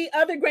there may be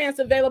other grants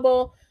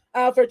available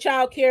for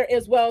childcare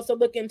as well. So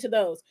look into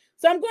those.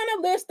 So I'm going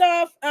to list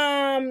off,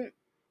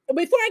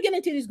 before I get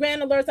into these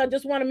grant alerts, I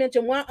just want to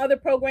mention one other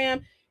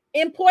program.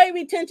 Employee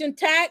Retention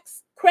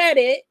Tax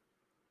Credit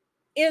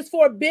is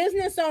for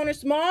business owners,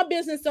 small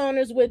business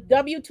owners with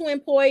W-2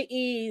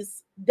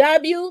 employees.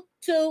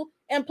 W-2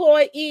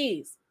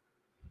 employees.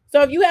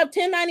 So if you have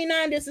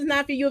 1099, this is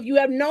not for you. If you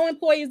have no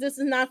employees, this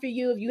is not for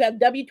you. If you have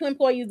W-2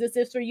 employees, this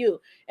is for you.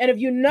 And if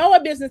you know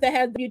a business that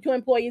has W-2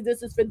 employees,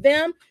 this is for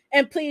them.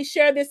 And please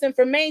share this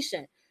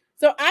information.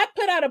 So I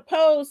put out a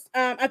post,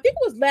 I think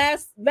it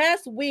was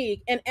last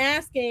week, and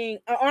asking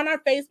on our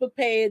Facebook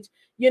page,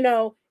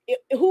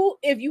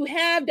 if you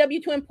have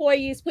W-2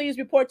 employees, please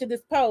report to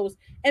this post.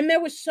 And there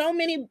were so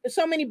many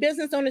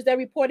business owners that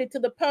reported to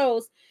the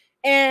post.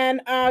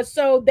 And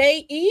so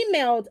they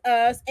emailed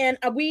us, and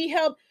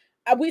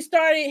we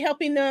started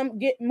helping them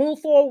move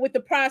forward with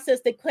the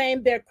process to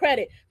claim their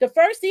credit. To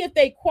first see if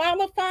they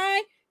qualify,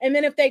 and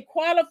then if they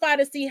qualify,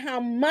 to see how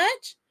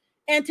much,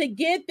 and to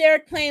get their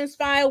claims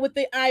filed with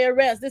the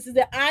IRS. This is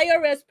the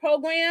IRS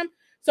program.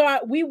 So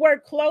we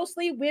work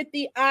closely with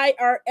the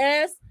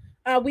IRS.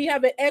 We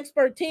have an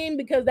expert team,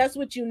 because that's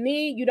what you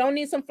need. You don't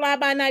need some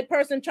fly-by-night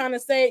person trying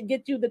to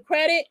get you the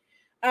credit.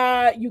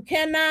 You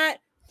cannot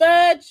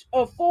fudge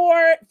or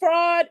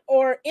fraud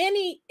or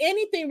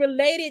anything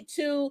related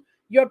to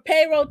your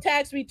payroll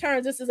tax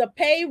returns. This is a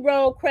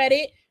payroll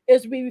credit.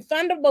 It's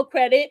refundable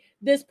credit.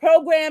 This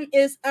program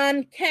is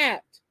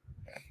uncapped.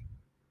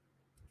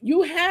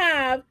 You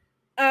have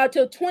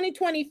till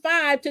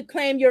 2025 to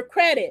claim your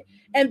credit.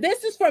 And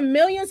this is for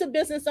millions of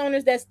business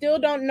owners that still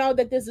don't know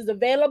that this is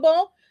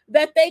available.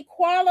 that they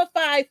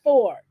qualify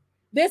for.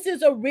 This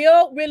is a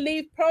real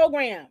relief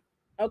program,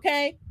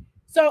 okay?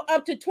 So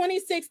up to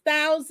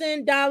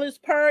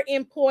 $26,000 per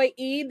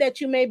employee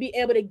that you may be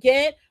able to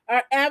get.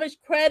 Our average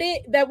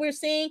credit that we're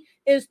seeing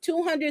is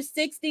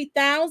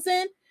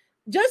 $260,000.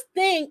 Just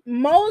think,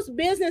 most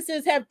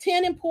businesses have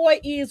 10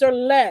 employees or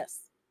less.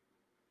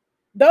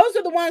 Those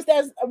are the ones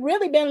that's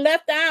really been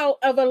left out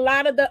of a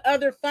lot of the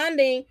other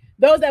funding.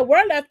 Those that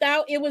were left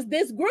out, it was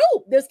this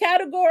group, this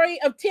category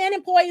of 10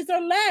 employees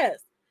or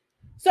less.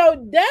 So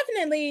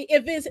definitely,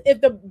 if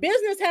the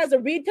business has a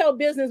retail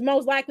business,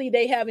 most likely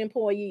they have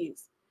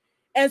employees.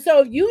 And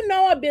so, you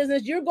know, a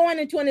business, you're going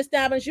into an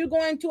establishment, you're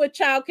going to a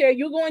childcare,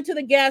 you're going to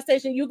the gas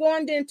station, you're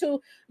going into,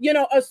 you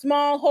know, a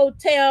small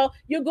hotel,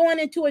 you're going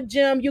into a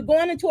gym, you're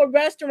going into a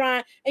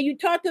restaurant, and you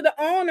talk to the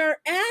owner,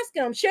 ask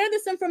them, share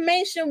this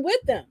information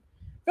with them.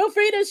 Feel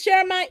free to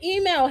share my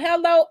email,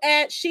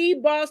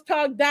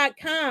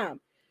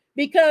 hello@shebosstalk.com,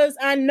 because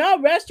I know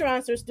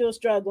restaurants are still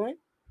struggling.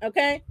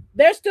 Okay.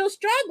 They're still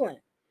struggling.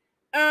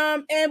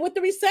 And with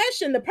the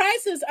recession, the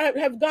prices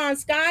have gone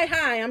sky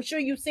high. I'm sure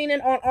you've seen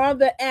it on all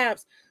the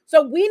apps.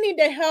 So we need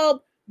to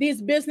help these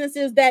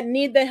businesses that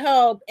need the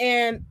help,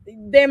 and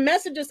their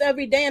messages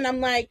every day. And I'm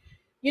like,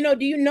 you know,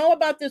 do you know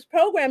about this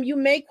program you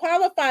may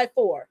qualify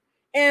for?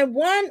 And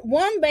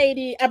one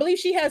lady, I believe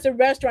she has a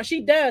restaurant.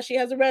 She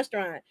has a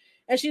restaurant.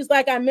 And she's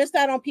like, I missed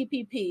out on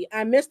PPP.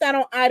 I missed out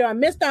on EIDL. I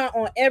missed out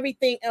on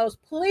everything else.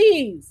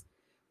 Please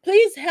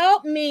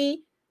help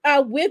me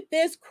with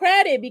this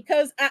credit,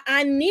 because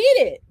I need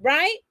it,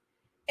 right?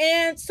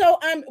 And so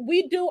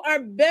we do our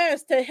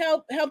best to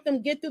help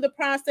them get through the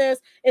process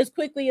as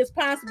quickly as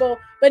possible.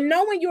 But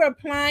know when you're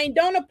applying,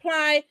 don't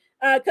apply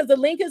because the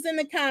link is in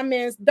the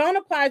comments. Don't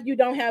apply if you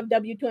don't have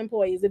W-2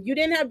 employees. If you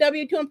didn't have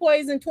W-2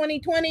 employees in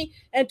 2020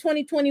 and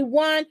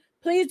 2021,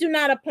 please do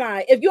not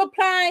apply. If you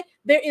apply,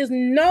 there is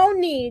no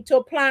need to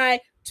apply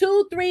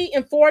 2, 3,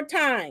 and 4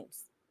 times.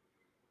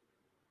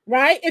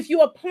 Right? If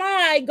you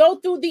apply, go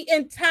through the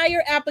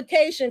entire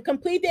application,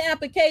 complete the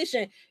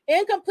application.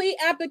 Incomplete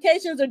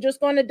applications are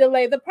just going to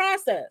delay the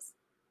process.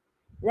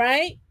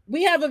 Right?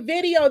 We have a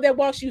video that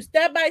walks you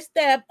step by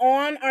step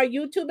on our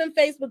YouTube and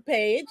Facebook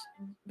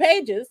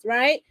pages,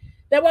 right?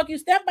 That walk you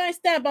step by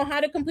step on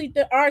how to complete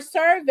our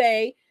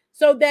survey,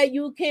 so that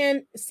you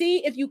can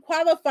see if you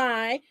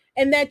qualify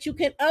and that you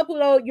can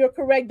upload your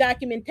correct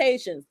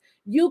documentations.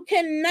 You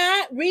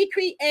cannot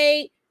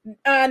recreate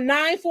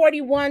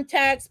 941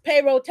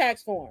 payroll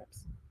tax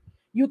forms.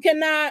 You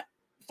cannot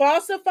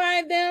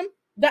falsify them.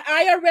 The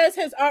IRS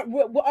has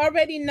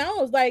already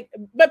knows,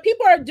 but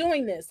people are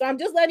doing this. So I'm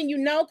just letting you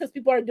know, because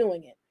people are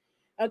doing it.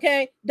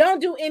 Okay, don't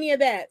do any of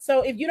that.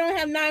 So if you don't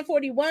have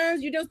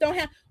 941s, you just don't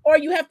have, or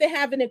you have to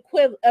have an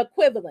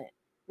equivalent,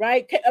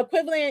 right?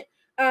 Equivalent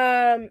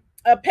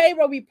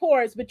payroll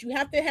reports, but you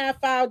have to have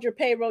filed your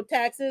payroll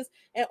taxes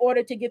in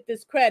order to get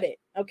this credit.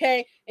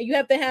 Okay, and you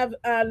have to have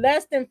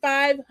less than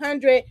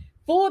 500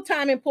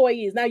 full-time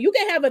employees. Now you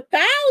can have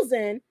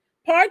 1,000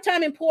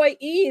 part-time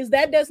employees.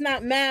 That does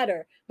not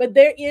matter, but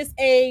there is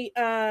a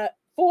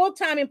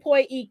full-time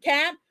employee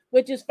cap,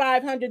 which is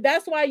 500.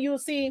 That's why you'll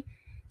see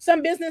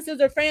some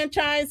businesses or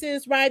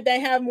franchises, right,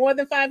 that have more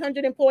than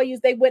 500 employees.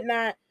 They would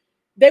not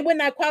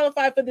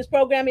qualify for this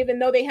program, even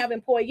though they have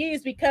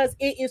employees, because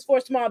it is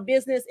for small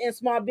business, and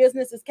small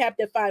business is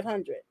capped at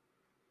 500.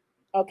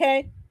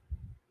 Okay.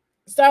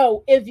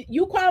 So if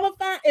you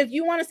qualify, if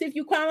you want to see if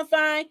you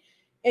qualify,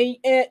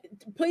 and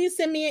please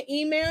send me an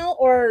email,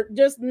 or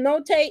just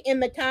notate in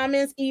the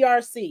comments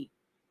ERC.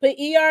 Put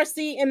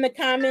ERC in the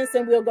comments,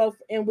 and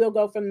we'll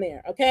go from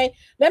there. Okay.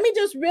 Let me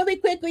just really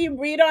quickly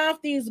read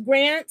off these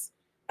grants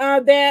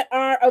that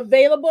are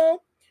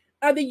available.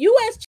 The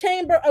U.S.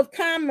 Chamber of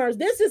Commerce.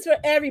 This is for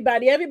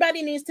everybody.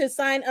 Everybody needs to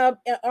sign up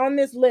on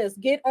this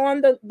list. Get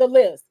on the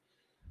list.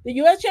 The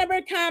U.S. Chamber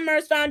of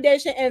Commerce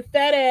Foundation and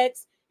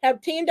FedEx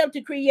have teamed up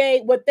to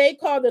create what they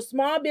call the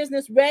Small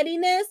Business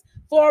Readiness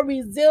for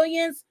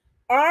Resilience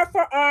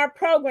R4R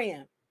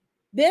program.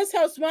 This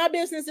helps small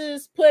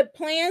businesses put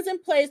plans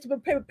in place to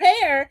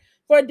prepare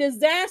for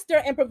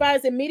disaster and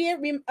provides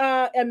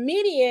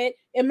immediate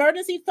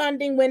emergency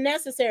funding when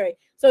necessary.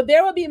 So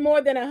there will be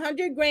more than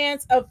 100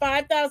 grants of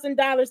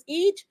 $5,000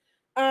 each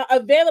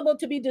available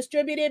to be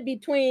distributed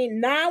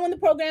between now when the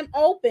program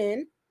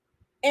opened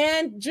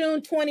and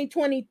June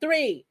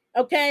 2023.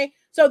 Okay,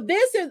 so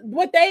this is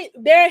what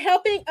they're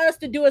helping us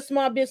to do as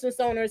small business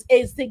owners,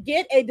 is to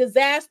get a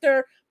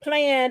disaster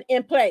plan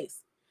in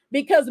place,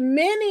 because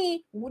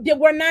many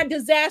were not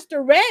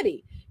disaster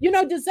ready. You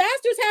know,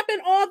 disasters happen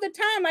all the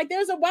time. Like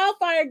there's a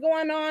wildfire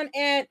going on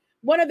at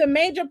one of the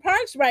major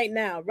parks right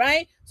now,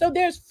 right? So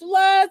there's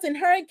floods and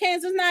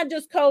hurricanes. It's not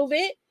just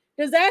COVID.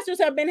 Disasters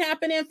have been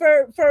happening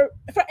for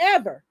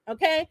forever,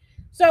 okay?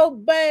 So,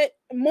 but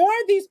more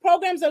of these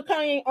programs are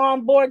coming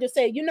on board to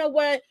say, you know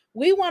what?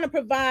 We want to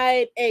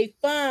provide a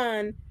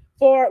fund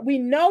we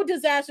know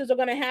disasters are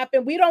going to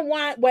happen. We don't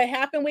want what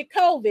happened with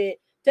COVID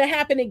to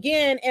happen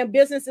again and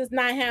businesses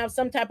not have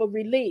some type of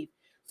relief.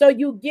 So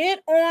you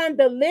get on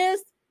the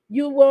list.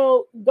 You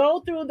will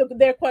go through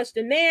their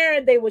questionnaire.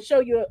 They will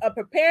show you a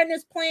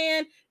preparedness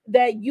plan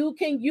that you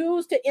can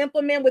use to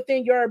implement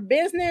within your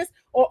business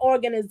or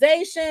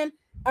organization.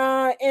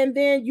 And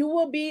then you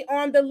will be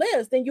on the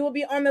list, and you will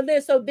be on the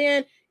list. So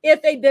then if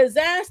a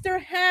disaster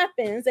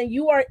happens and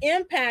you are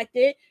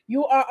impacted,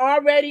 you are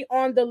already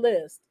on the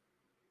list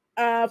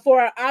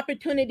for an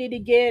opportunity to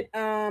get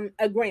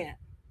a grant.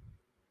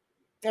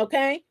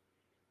 Okay.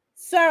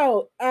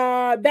 So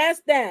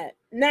that's that.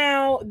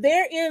 Now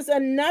there is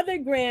another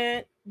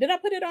grant. Did I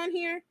put it on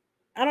here?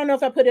 I don't know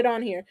if I put it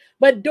on here.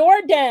 But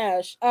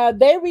DoorDash,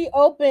 they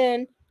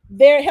reopened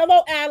their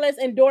Hello Alice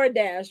and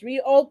DoorDash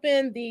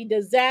reopened the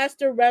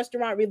Disaster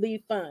Restaurant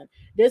Relief Fund.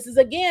 This is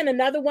again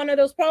another one of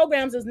those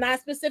programs that's not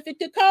specific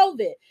to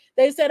COVID.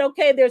 They said,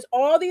 okay, there's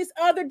all these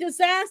other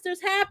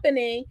disasters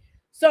happening.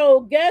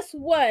 So guess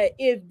what?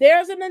 If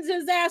there's a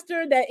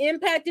disaster that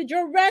impacted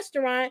your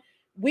restaurant,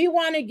 we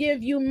want to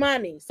give you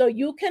money. So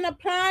you can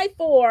apply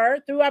for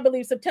through, I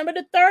believe, September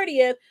the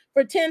 30th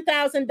for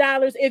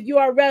 $10,000 if you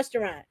are a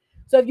restaurant.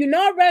 So if you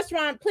know a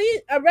restaurant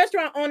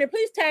owner,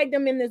 please tag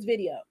them in this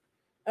video.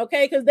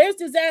 Okay, because there's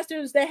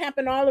disasters that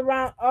happen all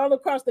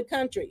across the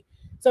country.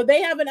 So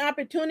they have an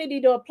opportunity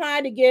to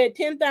apply to get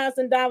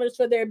 $10,000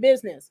 for their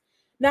business.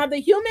 Now, the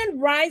Human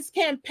Rights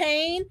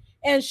Campaign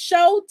and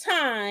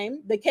Showtime,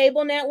 the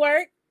cable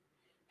network,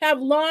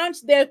 have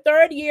launched their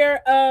third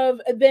year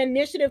of the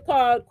initiative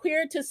called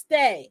Queer to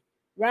Stay,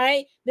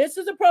 right? This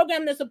is a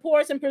program that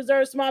supports and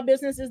preserves small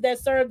businesses that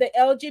serve the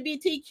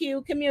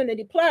LGBTQ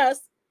community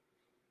plus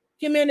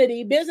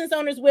community. Business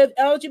owners with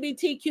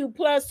LGBTQ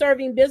plus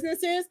serving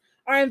businesses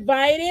are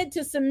invited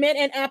to submit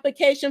an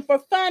application for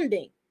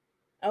funding.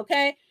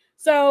 Okay,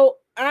 so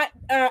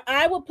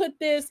I will put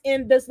this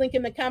link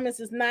in the comments.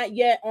 It's not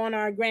yet on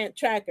our grant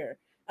tracker.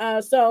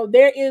 So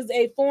there is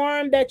a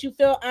form that you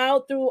fill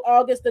out through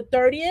August the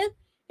 30th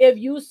if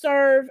you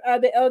serve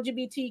the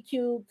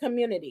LGBTQ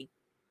community.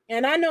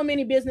 And I know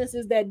many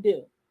businesses that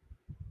do.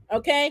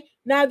 Okay.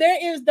 Now there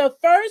is the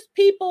First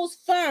Peoples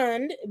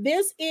Fund.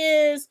 This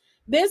is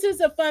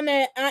a fund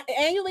that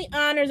annually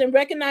honors and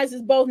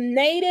recognizes both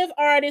Native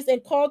artists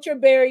and culture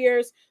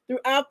barriers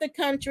throughout the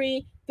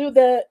country through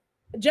the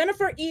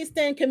Jennifer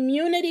Easton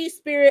Community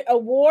Spirit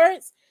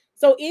Awards.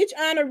 So each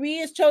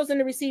honoree is chosen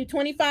to receive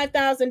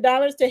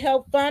 $25,000 to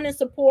help fund and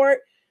support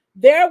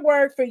their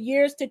work for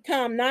years to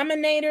come.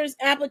 Nominators'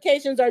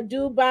 applications are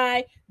due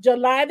by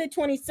July the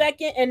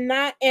 22nd,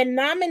 and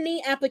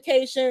nominee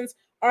applications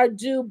are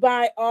due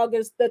by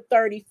August the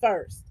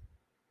 31st.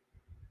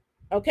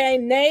 Okay,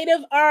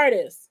 Native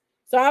artists.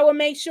 So I will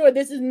make sure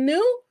this is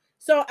new.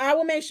 So I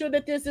will make sure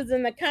that this is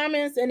in the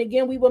comments, and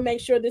again, we will make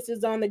sure this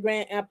is on the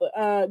grant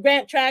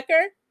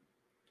tracker.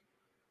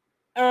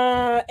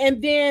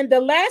 And then the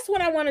last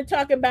one I want to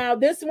talk about,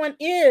 this one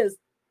is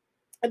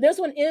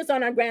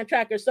on our grant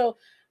tracker. So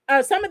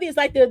some of these,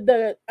 like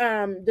the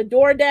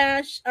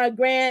DoorDash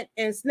grant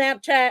and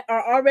Snapchat,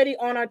 are already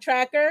on our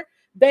tracker.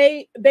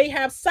 They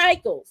have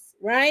cycles,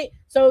 right?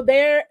 So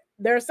their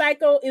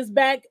cycle is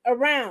back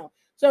around.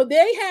 So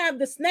they have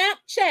the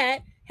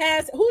Snapchat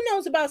has, who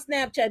knows about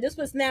Snapchat? This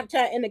was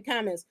Snapchat in the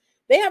comments.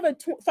 They have a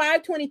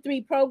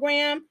 523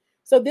 program.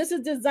 So this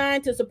is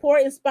designed to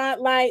support and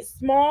spotlight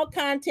small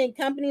content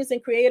companies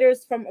and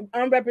creators from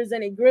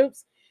unrepresented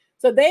groups.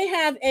 So they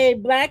have a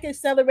Black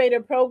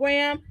Accelerator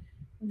program.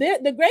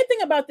 The great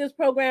thing about this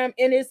program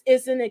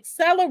is an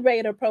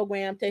accelerator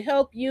program to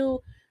help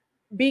you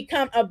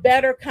become a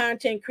better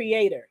content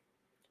creator,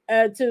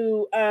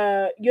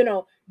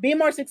 to be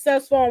more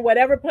successful on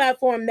whatever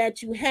platform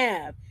that you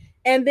have.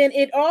 And then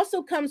it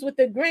also comes with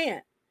a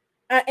grant.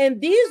 And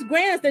these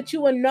grants that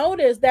you will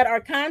notice that are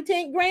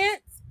content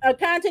grants,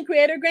 content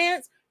creator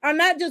grants, are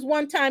not just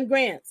one-time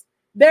grants.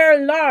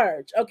 They're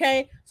large,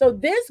 okay? So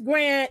this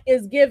grant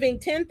is giving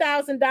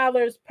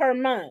 $10,000 per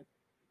month.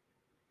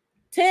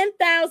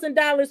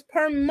 $10,000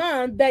 per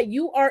month that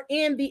you are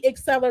in the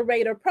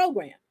accelerator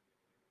program,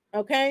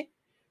 okay?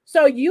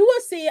 So you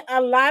will see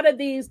a lot of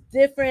these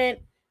different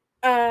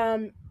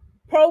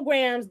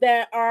programs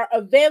that are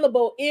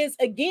available is,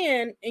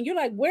 again, and you're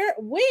like, where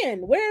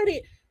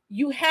did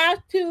you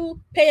have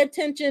to pay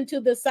attention to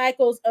the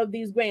cycles of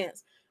these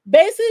grants.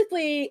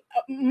 Basically,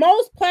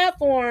 most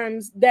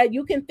platforms that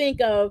you can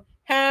think of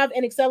have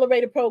an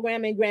accelerated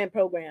program and grant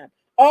program.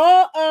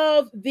 All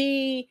of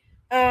the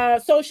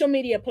social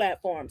media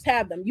platforms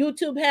have them.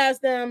 YouTube has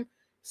them,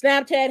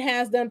 Snapchat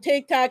has them,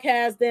 TikTok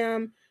has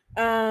them,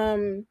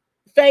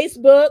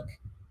 Facebook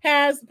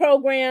has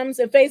programs,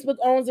 and Facebook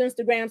owns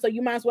Instagram, so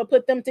you might as well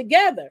put them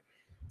together.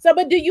 So,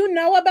 but do you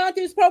know about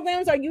these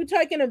programs? Are you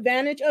taking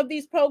advantage of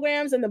these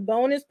programs and the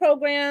bonus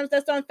programs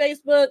that's on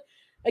Facebook?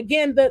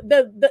 Again,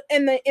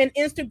 and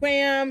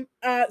Instagram.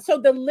 So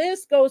the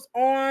list goes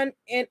on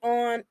and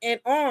on and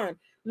on.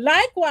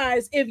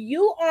 Likewise, if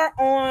you are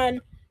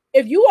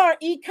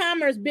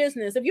e-commerce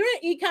business, if you're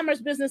an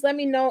e-commerce business, let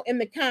me know in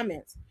the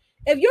comments.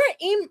 If you're an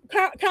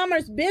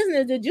e-commerce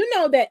business, did you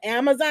know that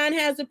Amazon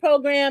has a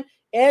program?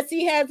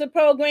 Etsy has a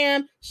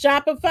program.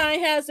 Shopify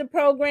has a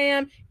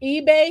program.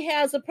 eBay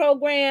has a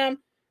program.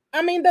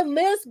 I mean, the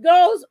list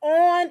goes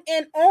on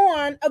and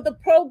on of the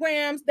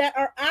programs that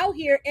are out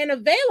here and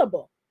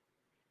available.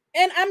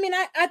 And I mean,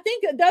 I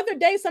think the other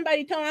day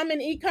somebody told me I'm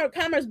in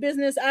e-commerce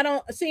business. I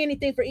don't see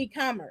anything for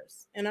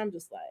e-commerce. And I'm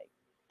just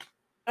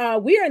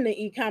like, we're in the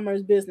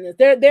e-commerce business.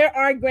 There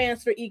are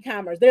grants for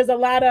e-commerce. There's a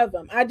lot of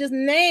them. I just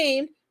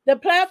named the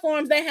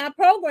platforms that have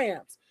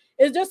programs.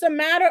 It's just a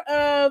matter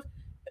of,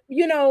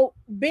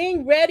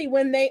 being ready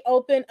when they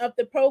open up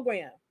the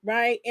program,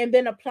 right? And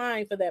then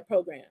applying for that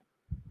program.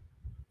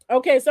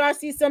 Okay, so I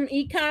see some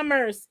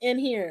e-commerce in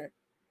here.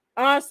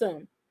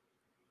 Awesome.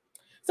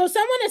 So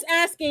someone is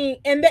asking,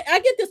 and I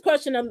get this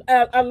question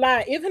a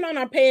lot, even on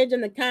our page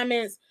in the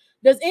comments.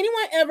 Does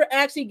anyone ever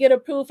actually get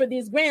approved for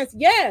these grants?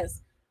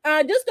 Yes.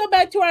 Just go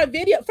back to our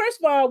video. First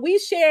of all, we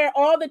share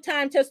all the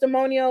time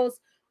testimonials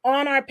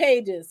on our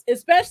pages,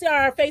 especially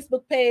our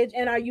Facebook page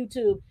and our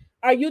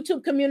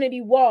YouTube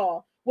community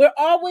wall. We're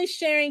always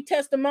sharing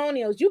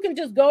testimonials. You can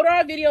just go to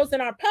our videos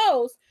and our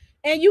posts,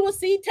 and you will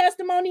see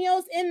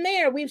testimonials in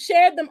there. We've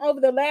shared them over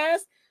the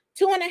last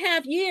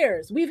 2.5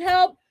 years. We've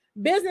helped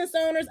business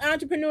owners,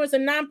 entrepreneurs,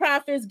 and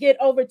nonprofits get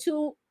over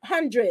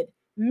 $200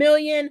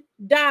 million.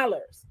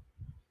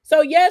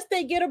 So yes,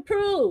 they get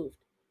approved,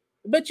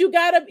 but you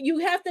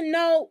have to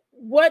know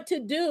what to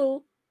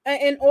do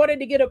in order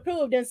to get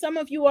approved. And some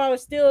of you are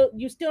still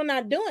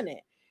not doing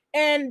it.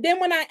 And then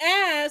when I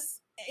ask,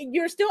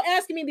 you're still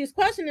asking me these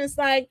questions. It's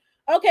like,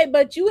 okay,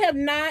 but you have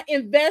not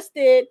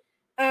invested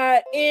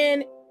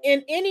in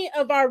any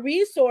of our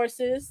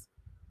resources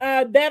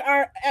that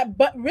are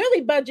but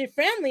really budget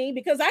friendly,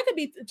 because I could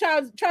be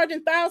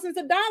charging thousands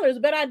of dollars,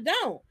 but I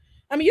don't.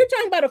 I mean, you're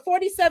talking about a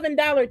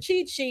 $47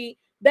 cheat sheet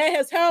that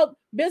has helped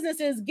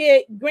businesses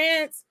get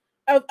grants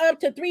of up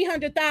to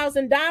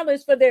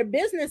 $300,000 for their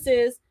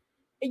businesses.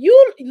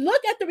 You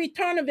look at the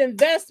return of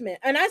investment.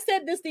 And I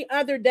said this the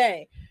other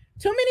day.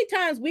 Too many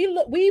times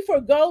we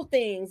forgo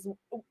things,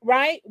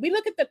 right? We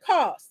look at the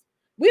cost.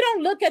 We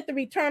don't look at the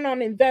return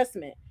on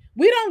investment.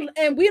 We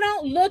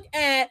don't look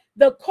at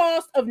the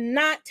cost of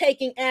not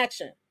taking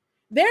action.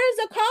 There is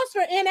a cost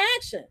for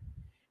inaction.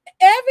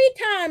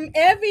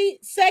 Every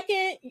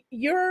second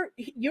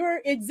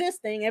you're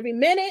existing, every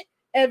minute,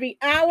 every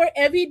hour,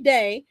 every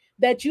day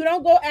that you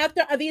don't go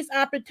after these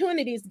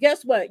opportunities,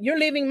 guess what? You're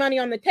leaving money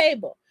on the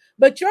table.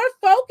 But your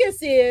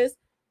focus is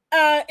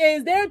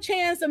there a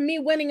chance of me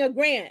winning a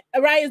grant?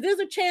 Right? Is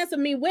there a chance of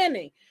me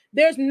winning?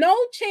 There's no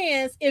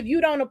chance if you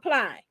don't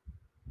apply.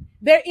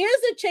 There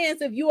is a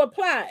chance if you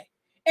apply.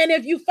 And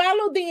if you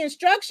follow the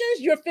instructions,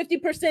 you're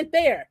 50%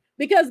 there.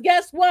 Because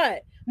guess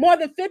what? More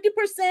than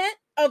 50%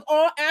 of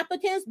all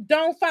applicants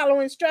don't follow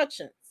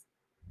instructions.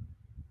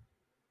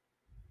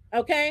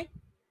 Okay?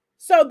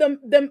 So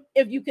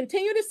if you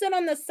continue to sit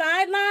on the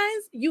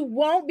sidelines, you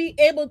won't be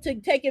able to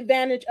take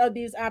advantage of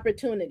these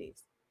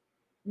opportunities.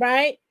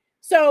 Right?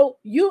 So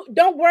you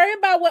don't worry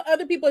about what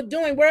other people are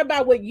doing. Worry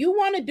about what you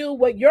want to do,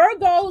 what your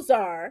goals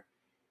are.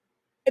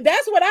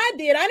 That's what I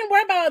did. I didn't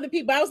worry about other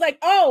people. I was like,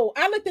 oh,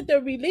 I looked at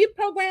the relief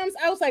programs.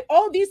 I was like,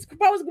 oh, these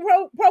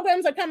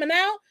programs are coming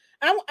out.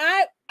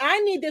 I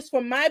need this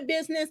for my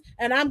business,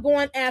 and I'm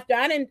going after.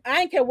 I didn't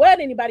care what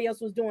anybody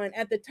else was doing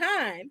at the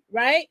time,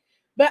 right?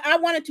 But I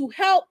wanted to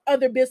help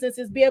other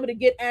businesses be able to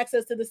get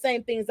access to the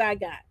same things I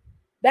got.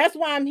 That's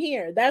why I'm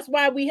here. That's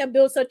why we have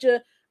built such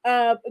a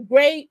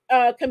great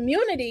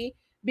community,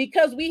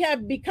 because we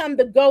have become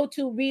the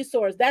go-to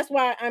resource. That's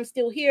why I'm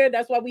still here.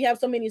 That's why we have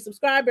so many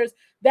subscribers.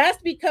 That's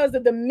because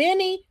of the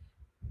many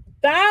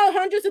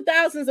hundreds of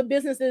thousands of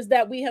businesses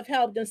that we have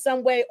helped in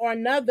some way or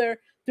another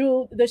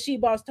through the She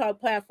Boss Talk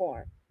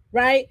platform,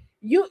 right?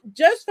 You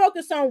just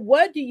focus on,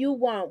 what do you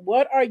want?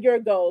 What are your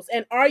goals?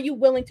 And are you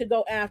willing to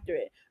go after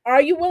it?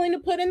 Are you willing to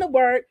put in the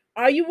work?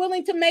 Are you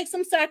willing to make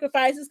some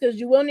sacrifices? Because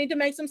you will need to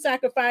make some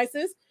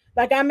sacrifices.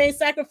 Like, I made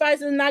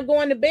sacrifices not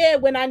going to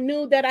bed when I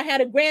knew that I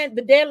had a grant.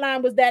 The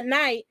deadline was that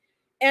night,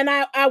 and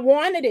I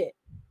wanted it,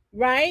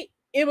 right?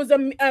 It was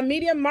a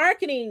media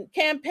marketing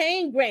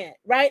campaign grant,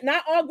 right?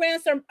 Not all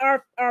grants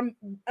are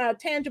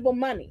tangible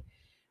money.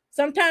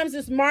 Sometimes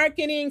it's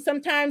marketing.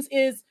 Sometimes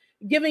it's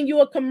giving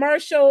you a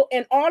commercial,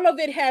 and all of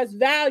it has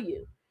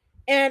value.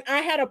 And I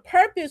had a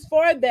purpose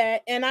for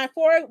that, and I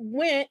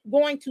forewent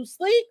going to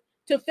sleep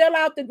to fill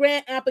out the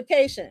grant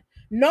application.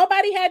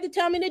 Nobody had to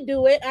tell me to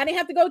do it. I didn't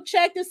have to go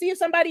check to see if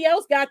somebody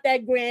else got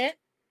that grant,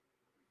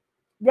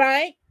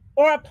 right?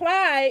 Or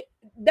apply.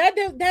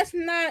 That's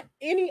not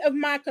any of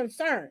my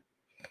concern.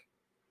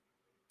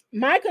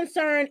 My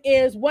concern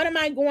is, what am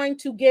I going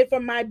to get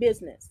from my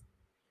business?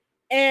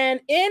 And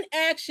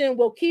inaction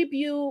will keep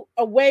you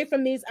away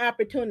from these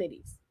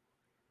opportunities.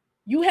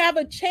 You have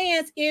a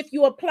chance if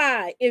you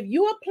apply. If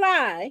you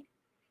apply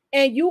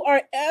and you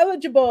are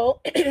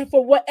eligible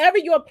for whatever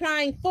you're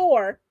applying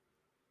for,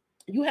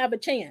 you have a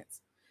chance.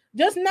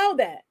 Just know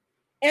that.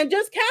 And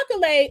just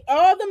calculate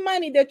all the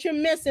money that you're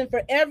missing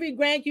for every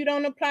grant you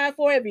don't apply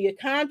for, every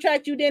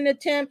contract you didn't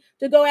attempt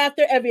to go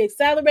after, every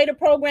accelerator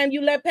program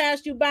you let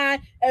pass you by,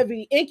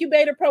 every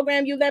incubator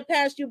program you let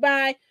pass you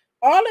by.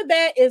 All of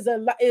that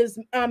is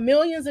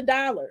millions of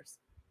dollars.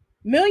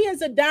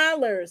 Millions of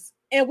dollars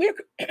And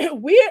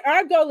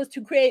our goal is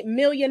to create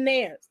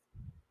millionaires.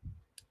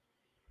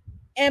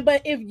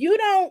 But if you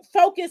don't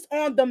focus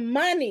on the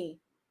money,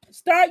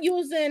 start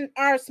using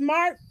our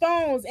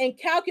smartphones and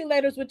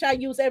calculators, which I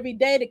use every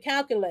day to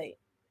calculate,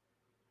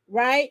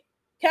 right?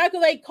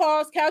 Calculate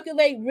costs,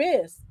 calculate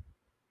risk,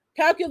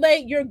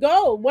 calculate your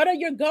goal. What are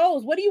your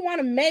goals? What do you want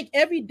to make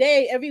every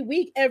day, every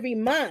week, every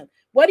month?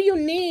 What do you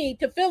need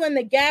to fill in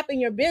the gap in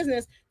your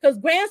business? Because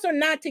grants are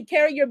not to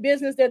carry your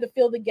business, they're to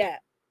fill the gap,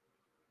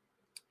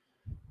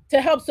 to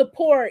help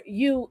support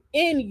you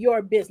in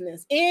your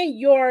business, in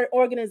your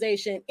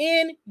organization,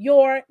 in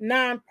your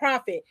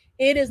nonprofit.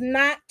 It is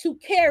not to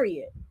carry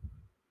it.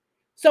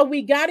 So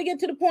we got to get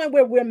to the point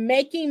where we're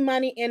making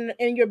money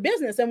in your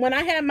business. And when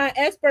I had my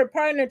expert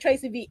partner,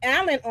 Tracy V.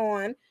 Allen,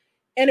 on,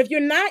 and if you're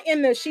not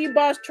in the She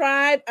Boss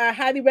tribe, I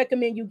highly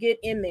recommend you get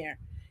in there.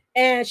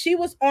 And she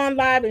was on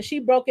live and she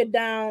broke it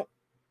down.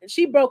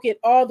 She broke it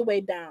all the way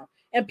down.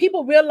 And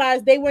people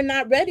realized they were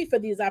not ready for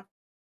these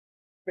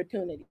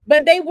opportunities.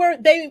 But they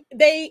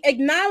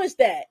acknowledged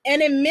that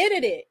and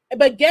admitted it.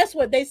 But guess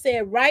what? They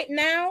said, right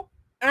now,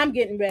 I'm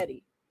getting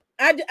ready.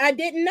 I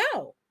didn't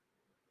know.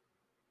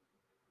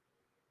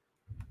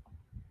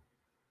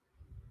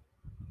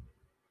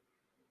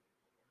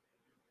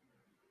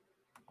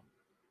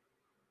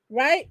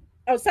 Right?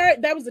 Oh, sorry,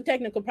 that was a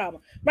technical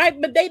problem. Right?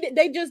 But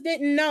they just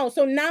didn't know.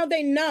 So now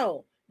they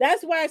know.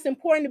 That's why it's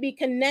important to be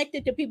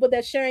connected to people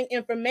that's sharing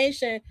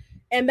information.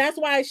 And that's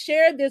why I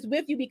shared this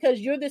with you,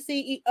 because you're the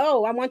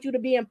CEO. I want you to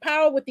be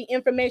empowered with the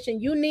information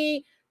you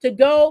need to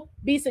go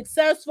be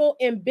successful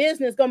in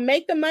business. Go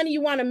make the money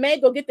you want to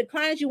make. Go get the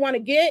clients you want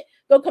to get.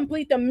 Go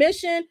complete the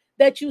mission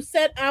that you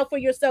set out for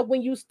yourself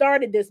when you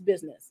started this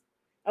business.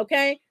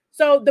 Okay?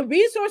 So the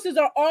resources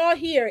are all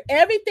here.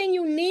 Everything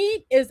you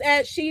need is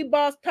at She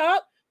Boss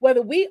Talk.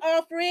 Whether we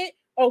offer it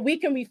or we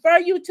can refer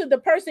you to the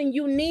person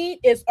you need,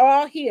 is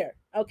all here.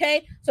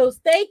 Okay? So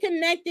stay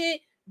connected,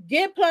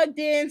 get plugged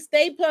in,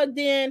 stay plugged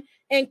in,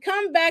 and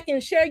come back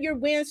and share your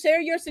wins,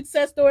 share your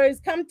success stories.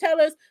 Come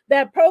tell us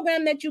that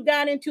program that you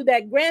got into,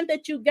 that grant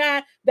that you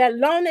got, that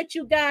loan that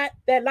you got,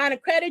 that line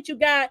of credit you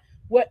got,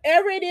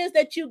 whatever it is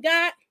that you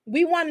got,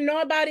 we want to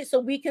know about it so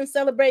we can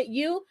celebrate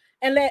you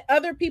and let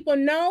other people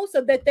know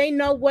so that they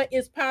know what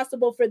is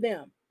possible for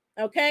them.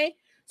 Okay?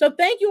 So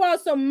thank you all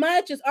so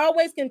much. As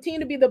always, continue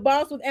to be the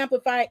boss with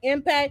Amplified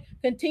Impact.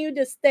 Continue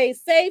to stay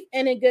safe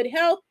and in good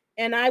health.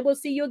 And I will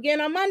see you again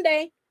on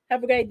Monday.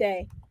 Have a great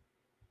day.